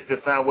like a mix of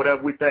sound,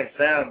 whatever we think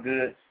sounds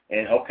good.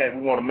 And okay,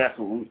 we want to mess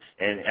with it.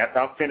 And after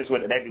I'm finished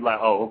with it, they be like,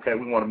 oh, okay,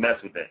 we want to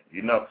mess with that.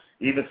 You know,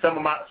 even some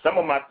of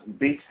my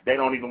beats they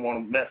don't even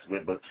want to mess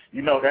with. But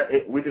you know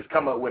we just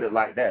come up with it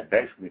like that,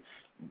 basically.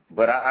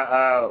 But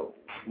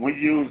we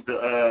use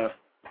the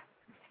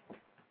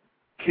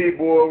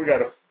keyboard. We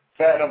got a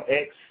Phantom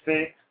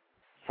X6,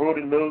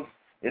 Fruity Loops.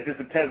 It just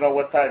depends on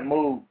what type of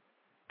mood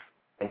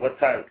and what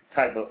type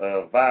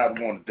of vibe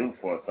we want to do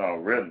for a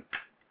song, really.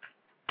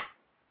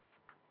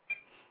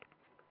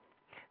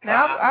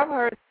 Now I've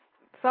heard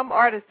some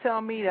artists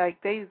tell me like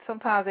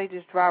sometimes they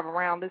just drive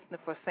around listening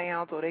for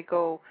sounds, or they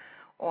go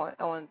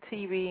on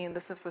TV and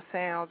listen for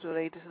sounds, or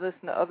they just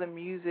listen to other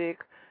music,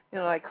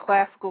 like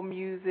classical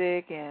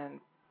music and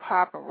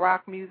pop and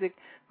rock music,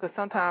 because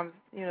sometimes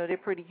they're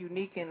pretty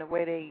unique in the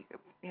way they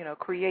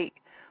create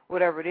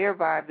whatever their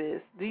vibe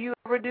is. Do you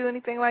ever do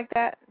anything like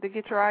that to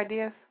get your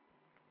ideas?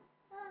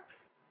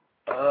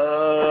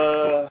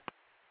 I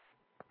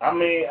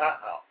mean,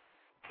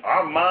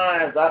 our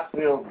minds, I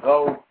feel,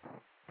 go.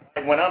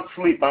 When I'm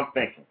asleep, I'm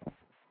thinking,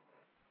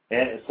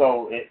 and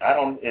so I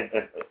don't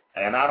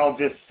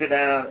just sit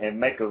down and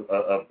make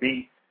a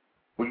beat.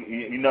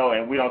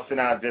 And we don't sit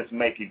down and just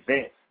make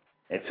events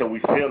until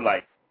we feel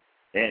like,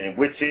 and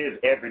which is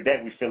every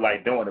day we feel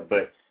like doing it.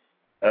 But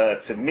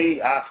to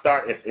me, I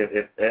start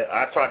if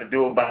I try to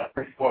do about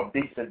 3-4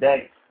 beats a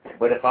day.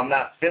 But if I'm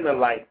not feeling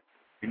like,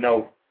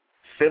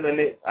 feeling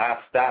it, I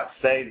stop,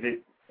 save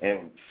it,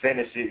 and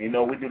finish it.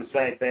 We do the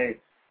same thing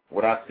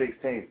with our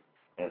 16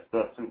 and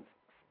stuff too.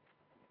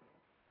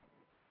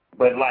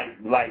 But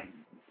like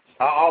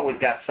I always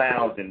got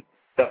sounds and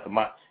stuff in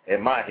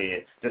my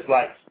head. Just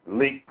like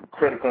Leak,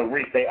 Critical, and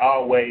Reef, they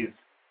always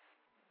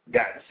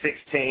got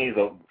 16s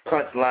or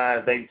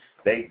punchlines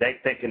they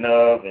thinking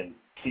of and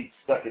keep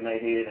stuck in their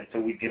head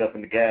until we get up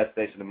in the gas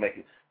station to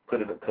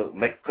put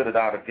it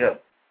all together.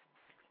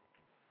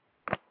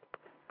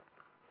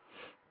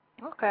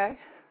 Okay.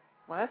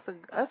 Well,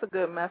 that's a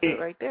good method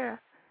right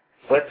there.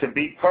 But to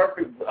be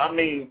perfect, I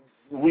mean,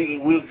 we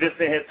was just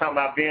in here talking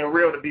about being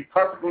real. To be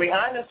perfectly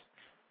honest,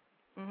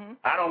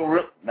 I don't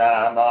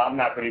I'm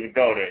not going to even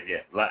go there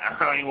yet. Like,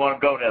 I don't even want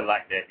to go there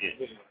like that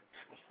yet.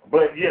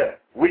 But yeah,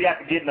 we got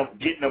to get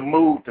in the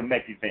mood to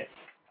make events.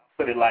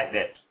 Put it like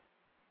that.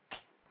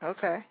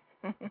 Okay.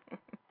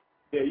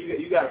 Yeah,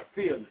 you got to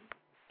feel it.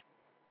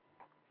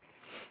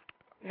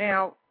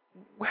 Now,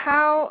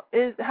 how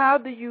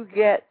do you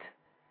get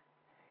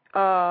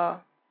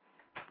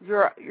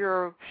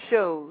your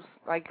shows?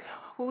 Like,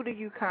 who do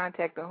you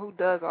contact and who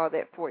does all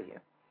that for you?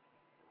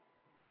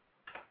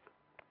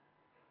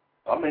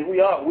 I mean,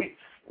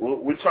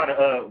 we're trying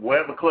to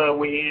whatever club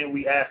we in,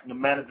 we ask the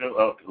manager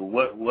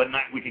what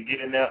night we can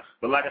get in there.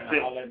 But like I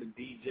said, all at the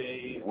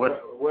DJ,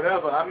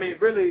 whatever. I mean,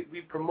 really,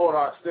 we promote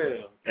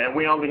ourselves. And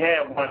we only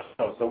have one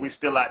show, so we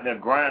still out there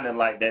grinding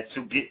like that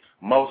to get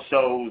most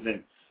shows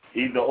and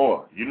either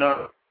or,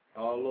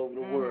 all over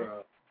the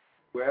world.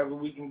 Wherever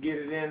we can get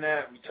it in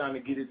at, we're trying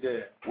to get it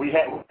there. We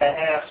have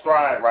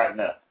stride right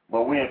now,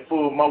 but we're in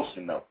full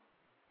motion though.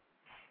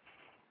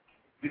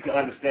 You can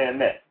understand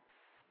that.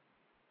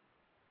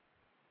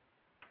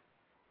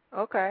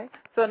 Okay.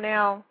 So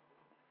now,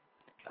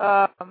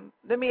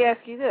 let me ask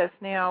you this.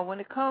 Now, when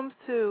it comes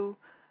to,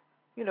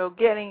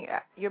 getting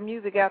your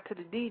music out to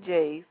the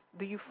DJs,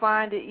 do you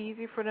find it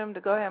easy for them to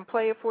go ahead and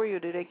play it for you, or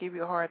do they give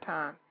you a hard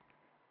time?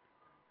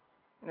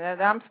 Now,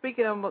 I'm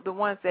speaking of the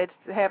ones that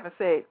haven't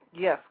said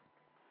yes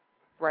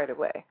right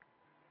away.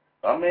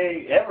 I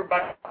mean,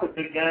 everybody put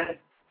the game,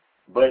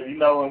 but,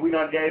 and we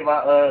done gave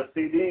our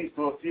CDs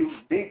to a few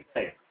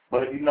DJs.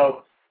 But, as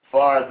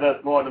far as us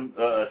going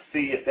to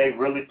see if they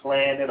really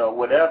playing it or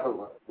whatever,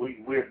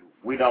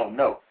 we don't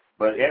know.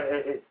 But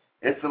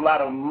it's a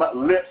lot of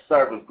lip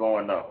service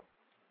going on.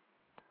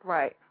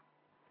 Right.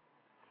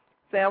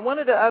 So one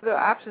of the other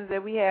options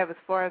that we have as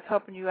far as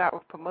helping you out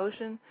with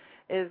promotion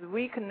is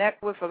we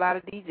connect with a lot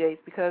of DJs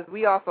because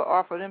we also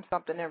offer them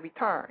something in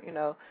return.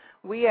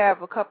 We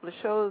have a couple of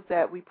shows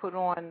that we put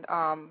on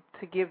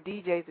to give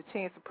DJs a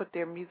chance to put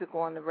their music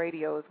on the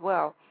radio as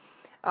well.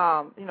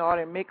 All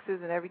their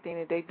mixes and everything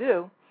that they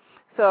do.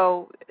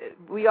 So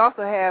we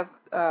also have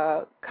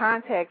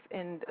contacts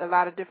in a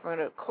lot of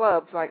different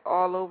clubs, like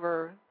all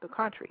over the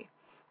country.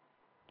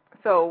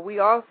 So we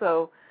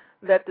also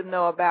let them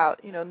know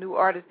about, new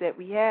artists that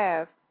we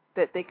have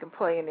that they can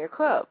play in their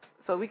clubs.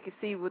 So we can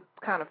see what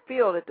kind of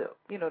feel that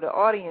the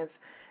audience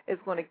is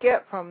going to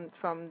get from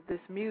this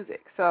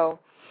music. So,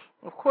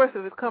 of course,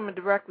 if it's coming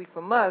directly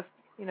from us,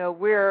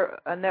 we're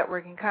a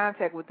network in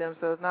contact with them.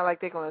 So it's not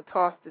like they're going to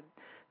toss the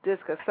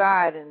disc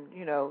aside and,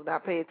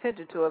 not pay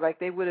attention to it like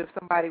they would if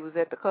somebody was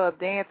at the club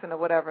dancing or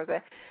whatever and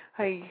say,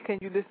 hey, can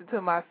you listen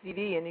to my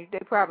CD? And they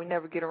probably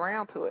never get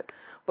around to it.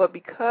 But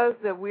because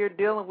that we're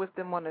dealing with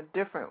them on a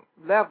different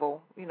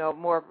level,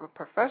 more of a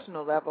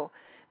professional level,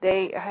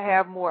 they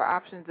have more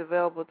options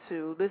available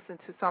to listen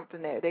to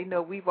something that they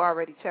know we've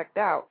already checked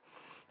out.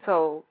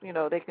 So,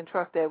 they can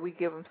trust that we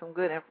give them some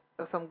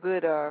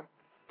good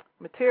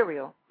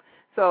material.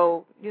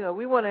 So,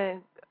 we want to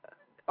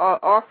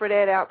offer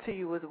that out to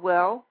you as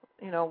well.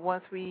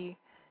 Once we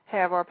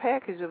have our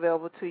package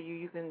available to you,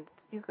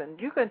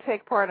 you can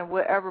take part in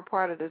whatever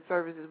part of the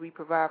services we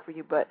provide for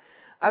you. But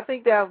I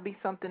think that would be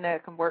something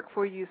that can work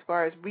for you as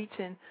far as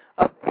reaching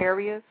up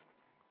areas.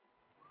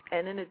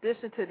 And in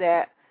addition to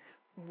that,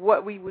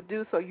 what we would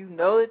do so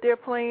that they're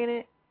playing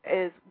it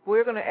is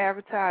we're going to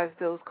advertise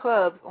those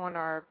clubs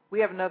on we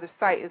have another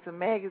site. It's a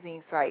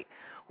magazine site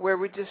where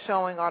we're just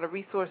showing all the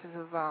resources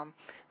of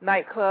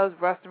nightclubs,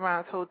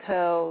 restaurants,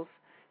 hotels,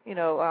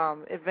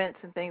 events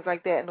and things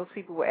like that, and those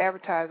people will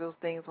advertise those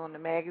things on the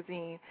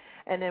magazine,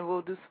 and then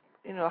we'll do,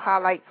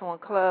 highlights on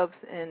clubs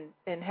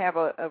and have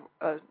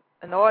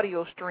an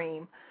audio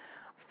stream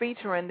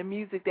featuring the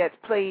music that's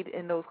played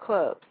in those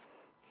clubs.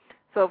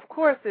 So, of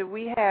course, if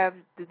we have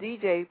the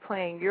DJ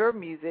playing your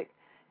music,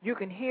 you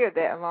can hear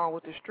that along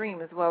with the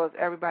stream as well as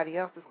everybody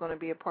else that's going to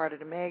be a part of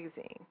the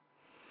magazine.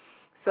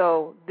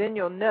 So then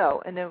you'll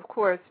know. And then, of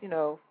course,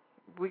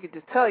 we could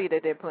just tell you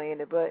that they're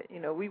playing it, but,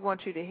 we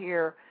want you to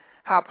hear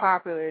how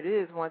popular it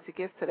is once it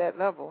gets to that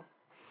level.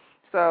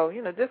 So,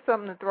 just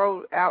something to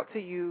throw out to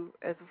you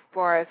as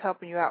far as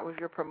helping you out with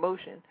your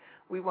promotion.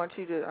 We want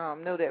you to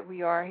know that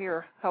we are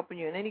here helping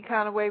you in any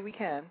kind of way we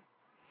can.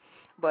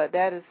 But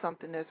that is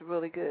something that's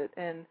really good.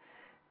 And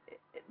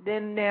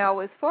then now,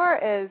 as far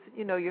as,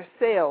 your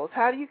sales,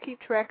 how do you keep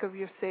track of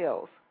your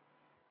sales?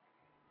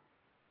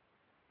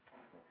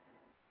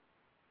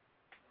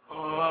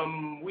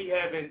 We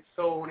haven't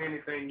sold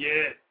anything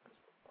yet.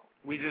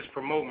 We just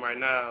promoting right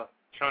now,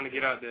 trying to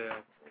get out there.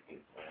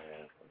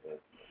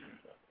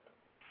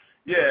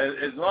 Yeah,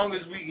 as long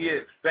as we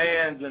get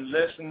fans and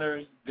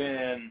listeners,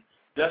 then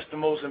that's the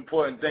most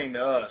important thing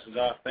to us, is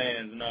our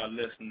fans and our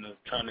listeners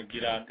trying to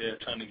get out there,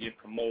 trying to get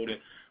promoted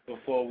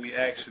before we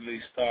actually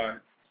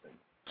start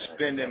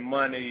spending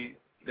money,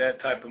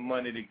 that type of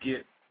money to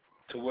get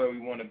to where we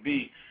want to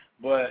be.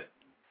 But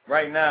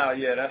right now,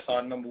 yeah, that's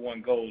our number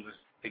one goal, is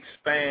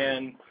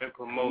expand,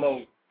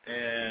 promote,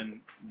 and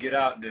get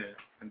out there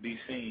and be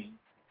seen.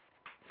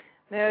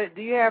 Now,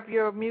 do you have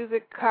your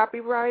music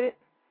copyrighted?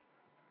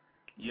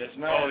 Yes,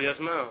 ma'am. Oh, yes,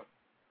 ma'am.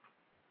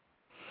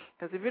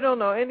 Because if you don't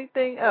know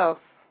anything else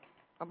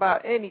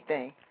about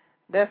anything,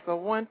 that's the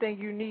one thing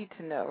you need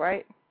to know,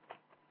 right?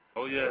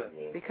 Oh, yeah.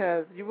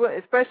 Because you will,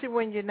 especially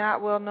when you're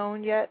not well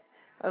known yet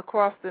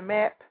across the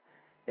map,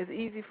 it's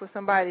easy for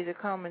somebody to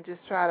come and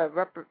just try to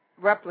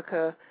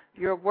replica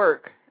your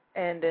work.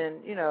 And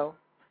then,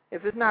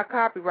 if it's not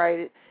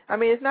copyrighted,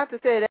 it's not to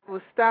say that will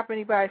stop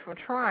anybody from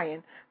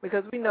trying,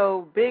 because we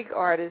know big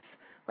artists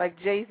like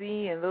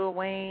Jay-Z and Lil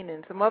Wayne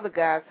and some other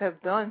guys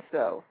have done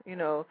so,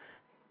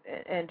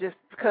 and just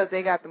because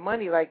they got the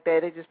money like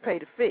that, they just pay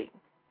the fee,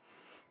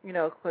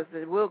 because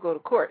it will go to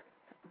court.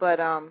 But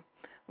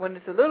when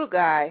it's a little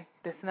guy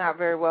that's not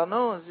very well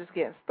known, is just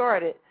getting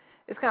started,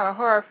 it's kind of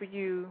hard for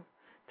you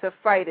to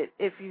fight it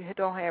if you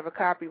don't have it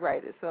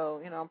copyrighted. So,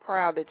 I'm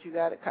proud that you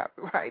got it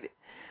copyrighted.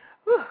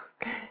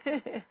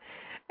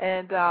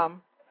 And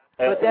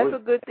but that's a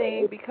good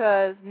thing,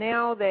 because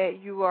now that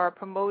you are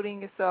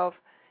promoting yourself,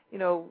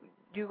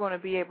 you're going to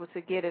be able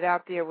to get it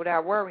out there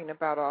without worrying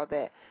about all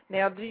that.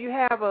 Now, do you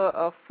have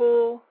a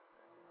full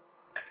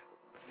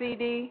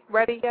CD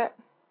ready yet?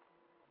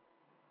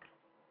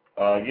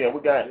 Yeah,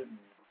 we got it.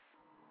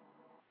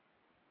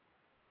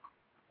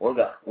 We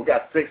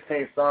got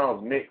 16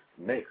 songs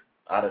mixed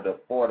out of the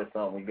 40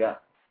 songs we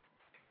got.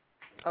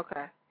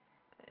 Okay.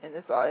 And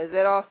is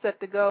that all set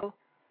to go?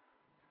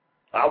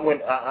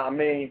 The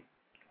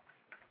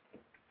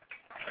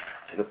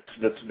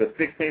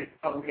 16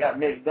 songs we got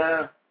mixed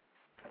down,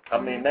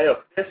 they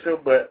official,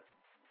 but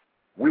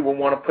we would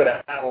want to put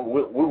an album.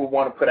 We would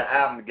want to put an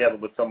album together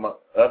with some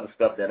other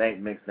stuff that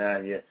ain't mixed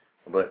down yet.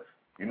 But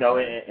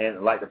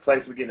and like the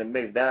place we're getting it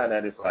mixed down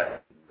at is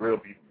like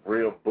real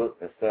books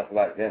and stuff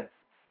like that.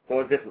 So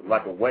it's just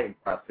like a waiting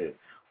process.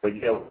 But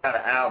yeah, we got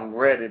an album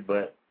ready,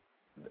 but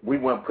we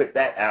wouldn't put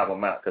that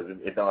album out because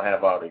it don't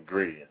have all the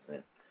ingredients in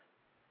it.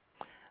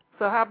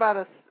 So how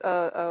about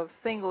a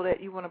single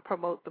that you want to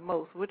promote the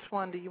most? Which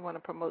one do you want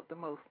to promote the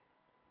most?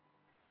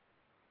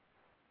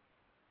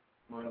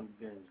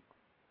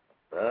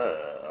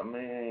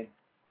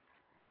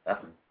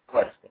 That's a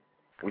question.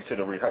 We should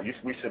have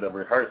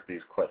rehearsed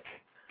these questions.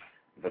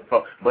 But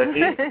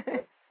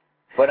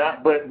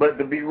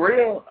to be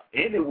real,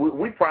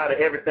 we proud of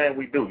everything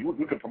we do.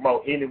 You can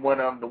promote any one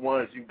of the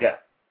ones you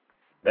got.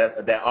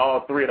 That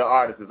all three of the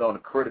artists is on the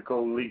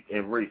Critical, Leak,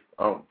 and Reef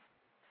on.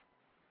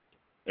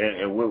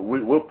 And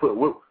we'll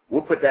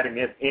put that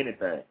against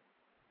anything,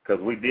 because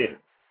we did it,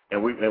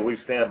 and we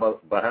stand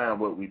behind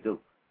what we do.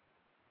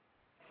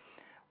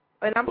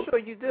 And I'm sure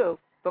you do.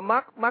 But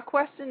my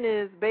question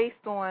is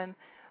based on,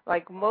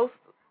 like, most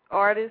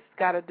artists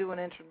got to do an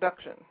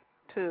introduction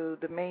to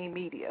the main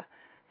media.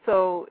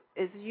 So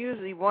it's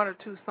usually one or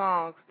two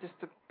songs just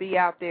to be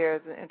out there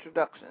as an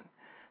introduction.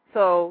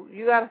 So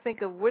you got to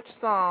think of which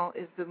song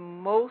is the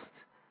most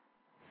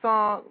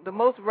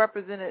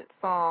represented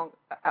song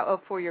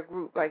for your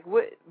group. Like,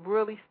 what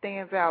really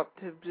stands out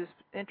to just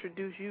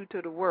introduce you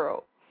to the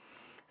world.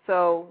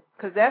 So,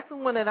 because that's the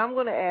one that I'm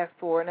going to ask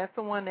for, and that's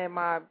the one that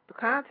my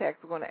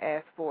contacts are going to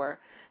ask for.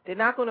 They're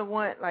not going to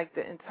want, like,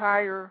 the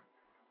entire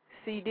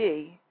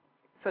CD,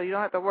 so you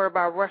don't have to worry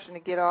about rushing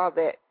to get all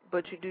that,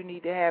 but you do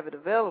need to have it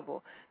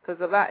available,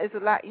 because it's a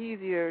lot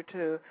easier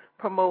to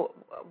promote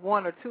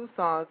one or two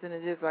songs than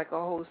it is like a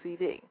whole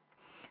CD.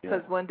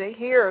 Because when they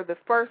hear the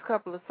first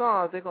couple of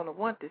songs, they're going to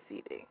want the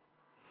CD.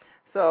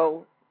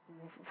 So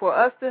for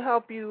us to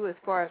help you as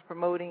far as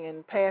promoting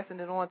and passing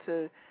it on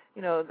to,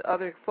 the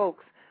other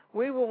folks,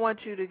 we will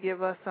want you to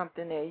give us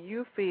something that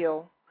you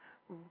feel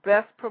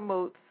best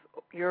promotes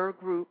your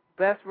group,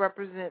 best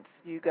represents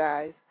you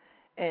guys,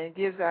 and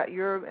gives out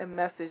your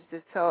message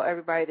to tell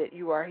everybody that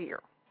you are here.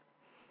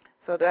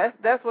 So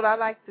that's what I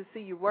like to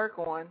see you work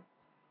on.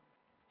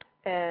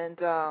 And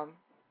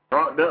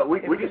Drunked up. We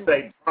can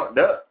say drunked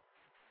up.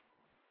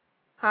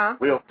 Huh?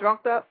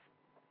 Drunked up?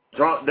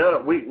 Drunked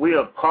up. We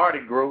a party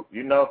group,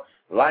 you know.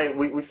 Life,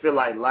 we feel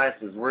like life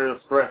is real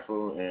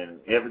stressful, and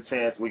every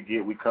chance we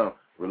get, we come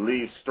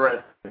relieve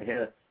stress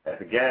here at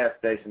the gas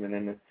station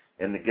and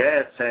in the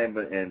gas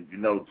chamber, and, you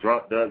know,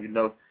 drunked up, you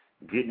know,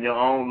 getting your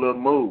own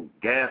little mood.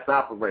 Gas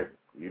operator,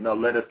 you know,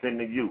 let us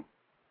into you.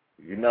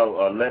 You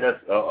know, let us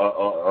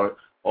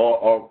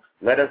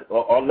let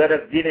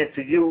us get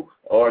into you,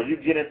 or you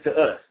get into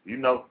us. You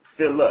know,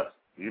 fill us.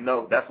 You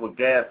know, that's what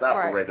gas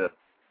operator.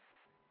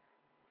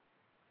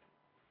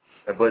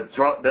 Right. But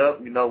drunked up,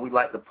 you know, we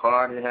like to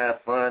party, have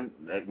fun.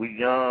 We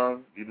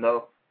young, you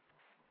know.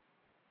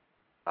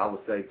 I would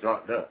say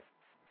drunked up,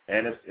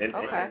 and it's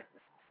okay.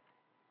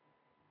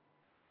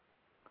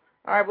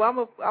 All right.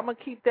 Well, I'm gonna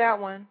keep that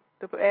one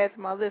to add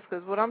to my list,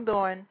 because what I'm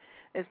doing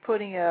is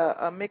putting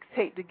a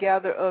mixtape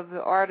together of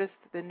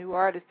the new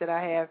artists that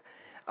I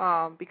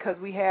have, because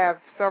we have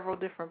several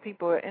different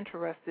people who are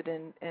interested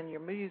in your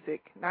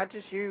music, not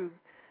just you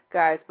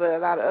guys, but a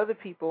lot of other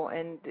people,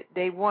 and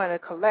they want a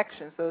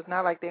collection. So it's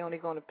not like they're only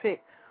going to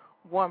pick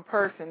one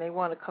person. They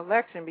want a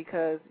collection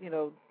because, you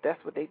know, that's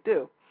what they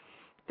do.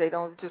 They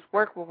don't just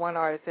work with one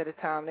artist at a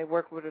time. They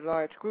work with a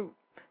large group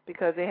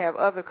because they have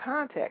other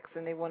contacts,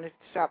 and they want to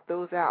shop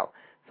those out.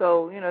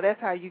 So, you know,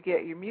 that's how you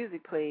get your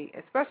music played,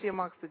 especially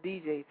amongst the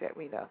DJs that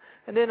we know.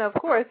 And then, of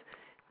course,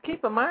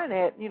 keep in mind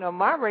that, you know,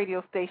 my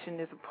radio station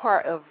is a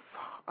part of,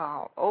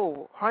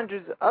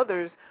 hundreds of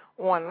others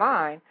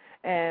online.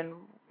 And,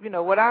 you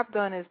know, what I've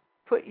done is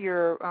put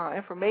your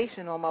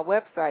information on my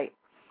website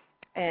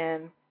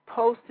and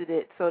posted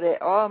it so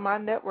that all my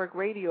network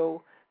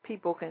radio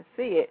people can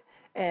see it.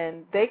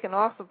 And they can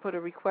also put a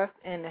request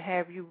in to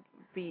have you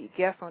be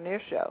guest on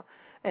their show.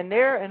 And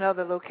they're in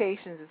other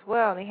locations as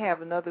well, and they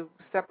have another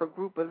separate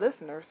group of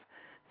listeners.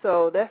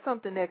 So that's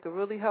something that could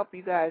really help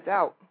you guys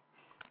out,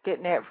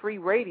 getting that free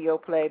radio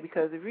play,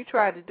 because if you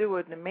try to do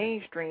it in the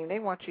mainstream, they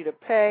want you to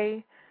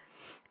pay.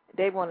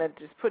 They want to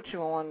just put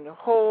you on the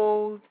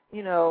hold,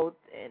 you know,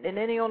 and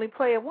then they only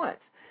play it once.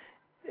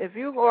 If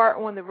you are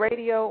on the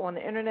radio, on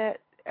the Internet,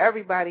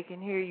 everybody can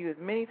hear you as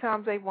many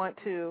times they want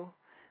to.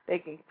 They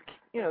can,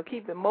 you know,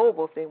 keep it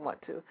mobile if they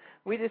want to.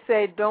 We just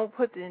say don't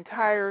put the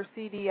entire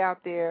CD out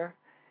there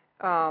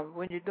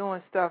when you're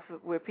doing stuff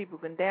where people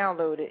can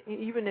download it,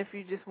 even if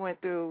you just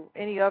went through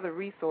any other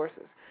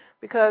resources,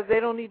 because they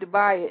don't need to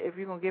buy it if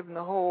you're going to give them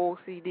the whole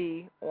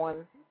CD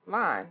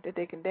online that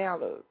they can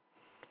download.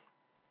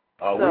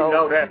 Oh, so, we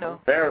know that. You know,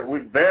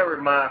 we're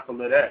very mindful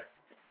of that.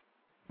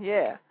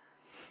 Yeah.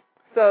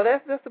 So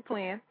that's the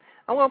plan.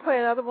 I'm going to play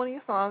another one of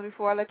your songs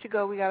before I let you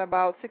go. We got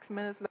about 6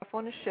 minutes left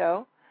on the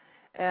show.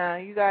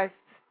 You guys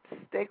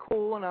stay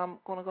cool, and I'm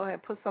going to go ahead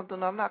and put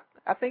something on.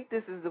 I think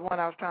this is the one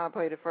I was trying to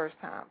play the first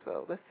time,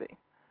 so let's see.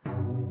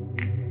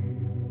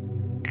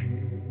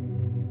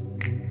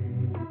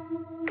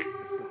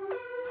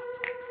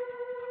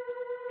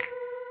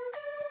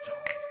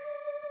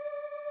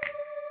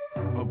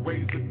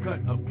 Razor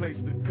cut, a place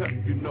to cut,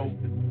 you know.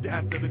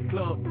 After the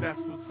club, that's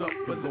what's up.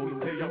 But let me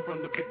tell you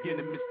from the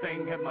beginning, Miss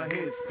Thing had my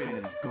head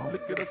spinning.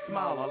 Look at her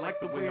smile, I like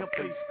the way her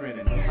face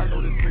grinning. I know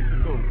this place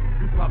to go,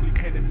 you probably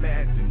can't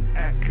imagine.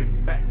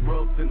 Asking back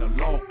rubs in a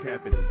log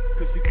cabin.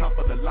 Cause she top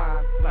of the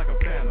line like a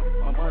phantom.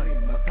 My money,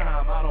 my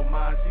time, I don't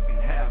mind, she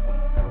can have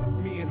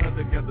them. Me and her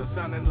together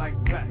shining like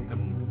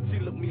platinum. She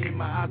looked me in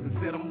my eyes and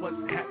said, what's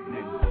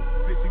happening?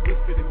 Then she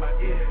whispered in my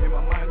ear, in my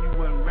mind you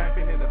wasn't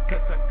rapping, in a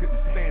touch I couldn't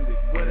stand it.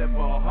 Whatever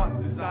her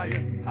heart desire,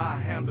 I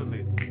handle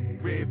it.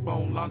 Red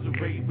bone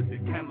lingerie with the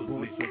candles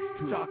lit.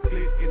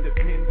 Chocolate,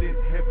 independent,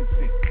 heaven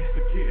sent.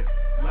 Secure,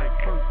 like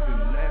first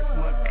and last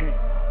month came.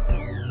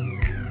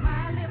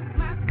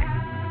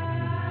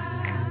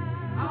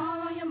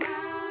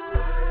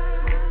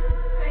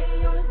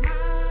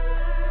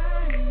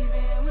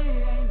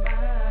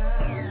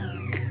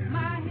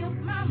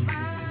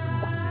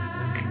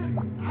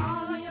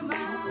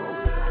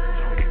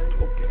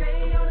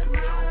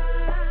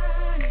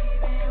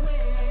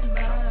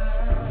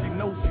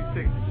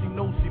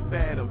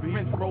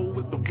 Roll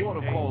with the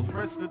waterfalls,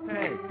 press the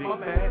tag. My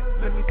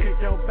bad, let me take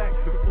y'all back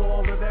before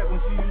all of that. When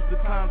she used the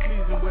time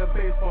season, wear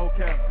baseball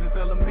caps since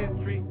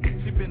elementary.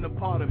 She been a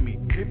part of me.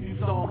 If you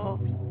saw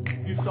her,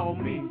 you saw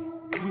me.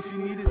 When she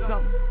needed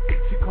something,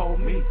 she called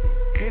me.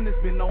 And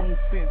it's been on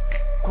since.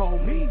 Call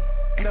me.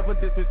 Never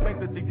disrespect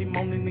her, she keep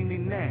moaning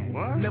in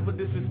that. Never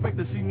disrespect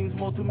her, she means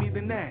more to me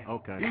than that.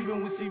 Okay.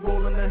 Even when she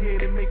rolling her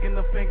head and making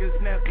her fingers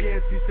snap, yeah,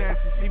 she sassy,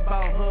 she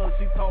bout her,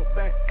 she talk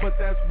back. But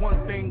that's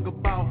one thing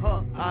about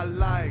her, I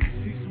like.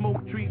 She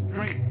smoke, treat,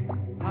 drink,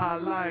 high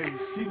life.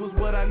 She was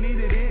what I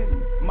needed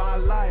in my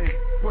life.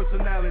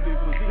 Personality,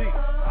 physique,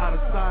 out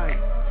of sight.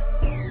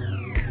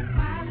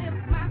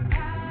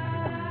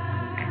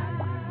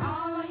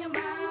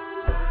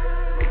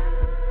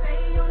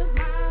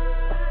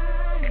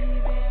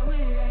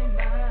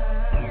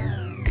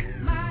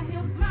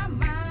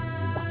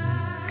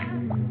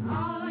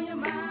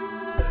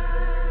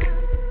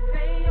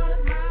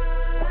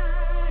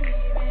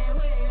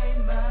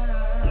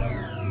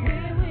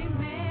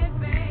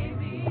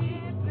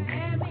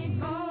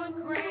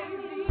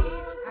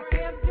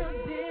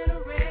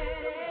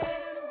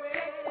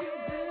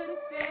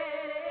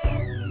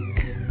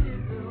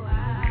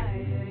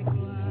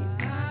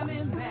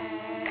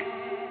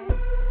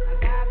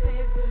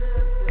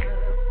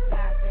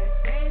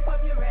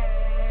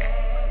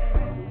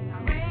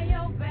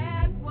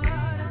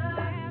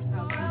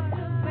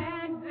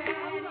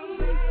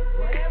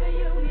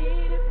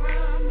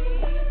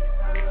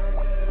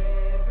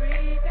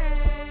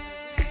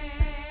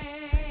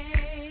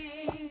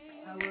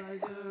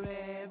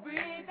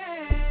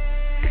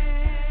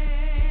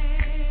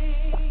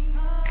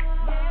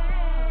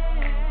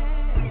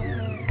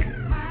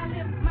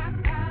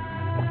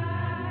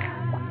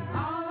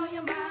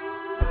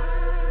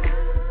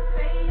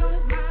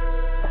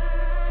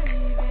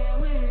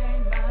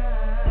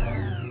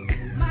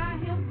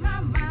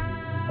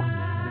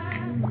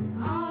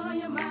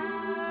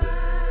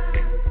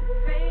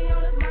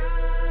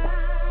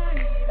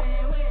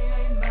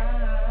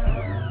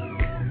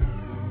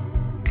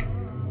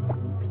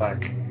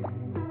 Thank you.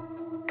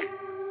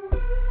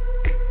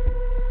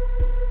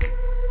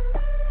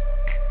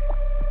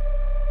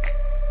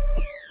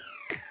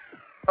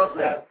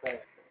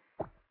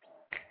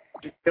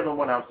 You feeling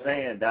what I'm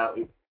saying, Doc?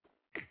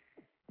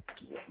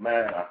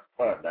 Man,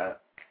 fuck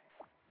that.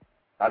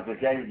 I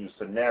just gave you a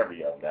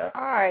scenario, Doc.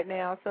 All right,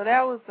 now. So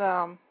that was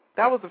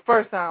the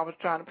first time I was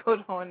trying to put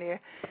on there,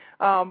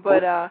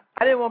 but I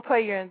didn't want to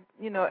play your,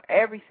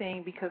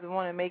 everything because I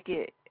want to make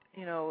it,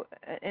 an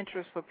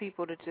interest for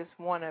people to just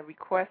want to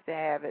request to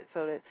have it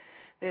so that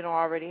they don't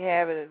already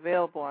have it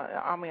available.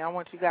 I mean, I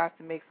want you guys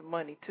to make some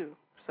money too.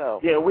 So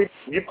yeah,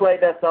 you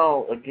played that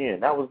song again.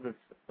 That was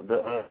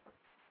the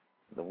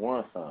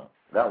one song.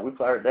 We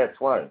played that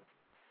twice.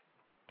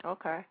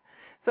 Okay.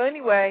 So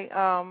anyway,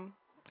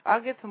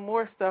 I'll get some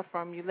more stuff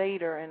from you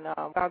later, and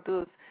I'll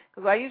do it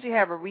because I usually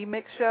have a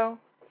remix show.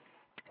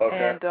 Okay.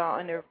 And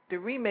the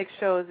remix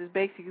shows is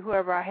basically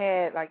whoever I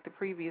had like the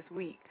previous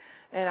week,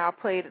 and I'll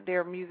play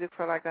their music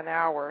for like an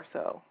hour or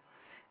so,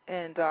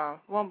 and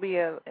won't be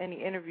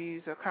any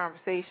interviews or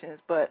conversations,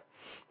 but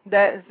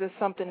that is just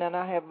something that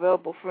I have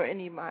available for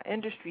any of my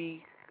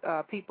industry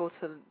people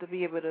to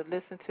be able to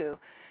listen to,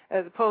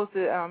 as opposed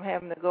to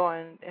having to go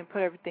and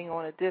put everything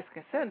on a disc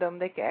and send them.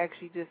 They can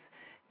actually just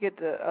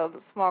get a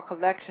small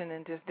collection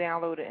and just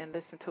download it and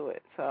listen to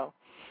it. So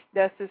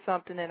that's just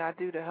something that I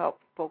do to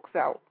help folks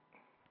out,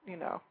 Okay.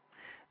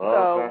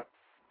 So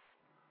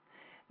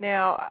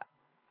now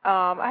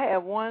I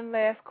have one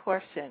last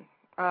question.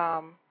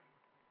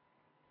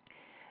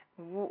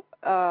 What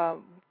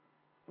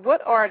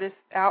artists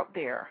out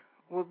there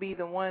would be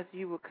the ones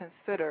you would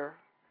consider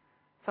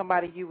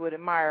somebody you would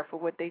admire for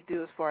what they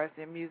do as far as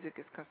their music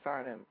is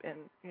concerned and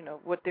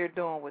what they're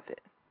doing with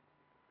it?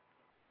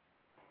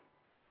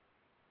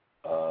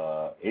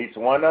 Each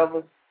one of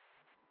us?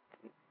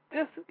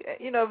 Just,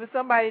 if it's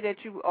somebody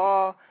that you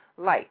all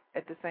like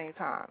at the same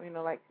time,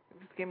 like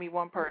just give me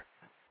one person.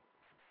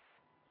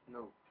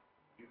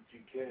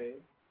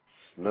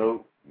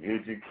 Snoop,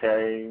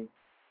 UGK,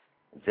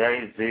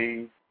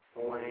 Jay-Z,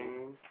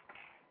 Wayne,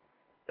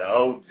 the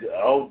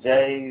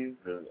OJs.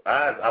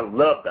 I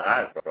love the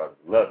Ice Brothers.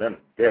 Love them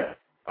to death.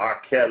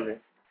 R. Kelly.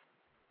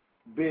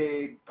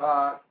 Big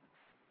Pop,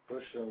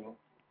 for sure.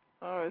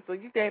 All right, so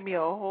you gave me a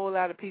whole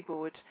lot of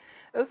people, which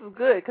this is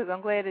good because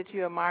I'm glad that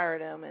you admire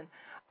them. And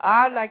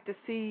I'd like to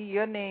see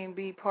your name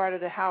be part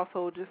of the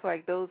household just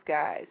like those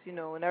guys.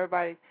 When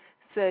everybody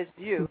says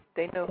you,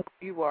 they know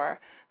who you are.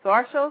 So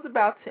our show's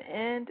about to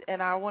end,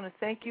 and I want to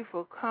thank you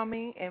for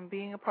coming and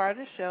being a part of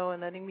the show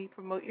and letting me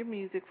promote your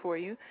music for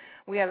you.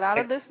 We had a lot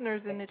of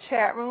listeners in the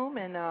chat room,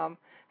 and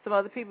some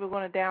other people are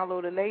going to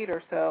download it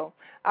later. So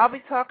I'll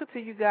be talking to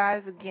you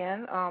guys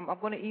again. I'm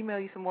going to email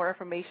you some more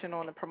information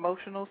on the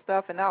promotional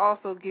stuff, and I'll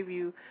also give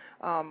you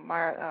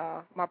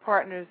my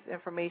partner's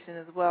information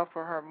as well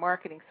for her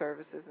marketing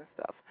services and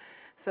stuff.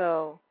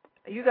 So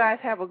you guys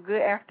have a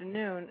good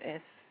afternoon,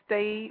 and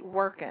stay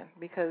working,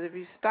 because if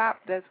you stop,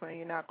 that's when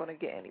you're not going to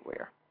get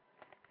anywhere.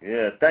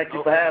 Yeah, thank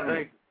you for having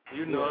me.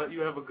 You know it.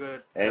 You have a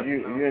good And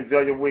you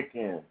enjoy your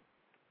weekend.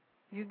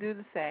 You do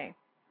the same.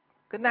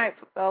 Good night,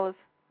 fellas.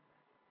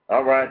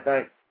 All right,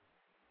 thanks.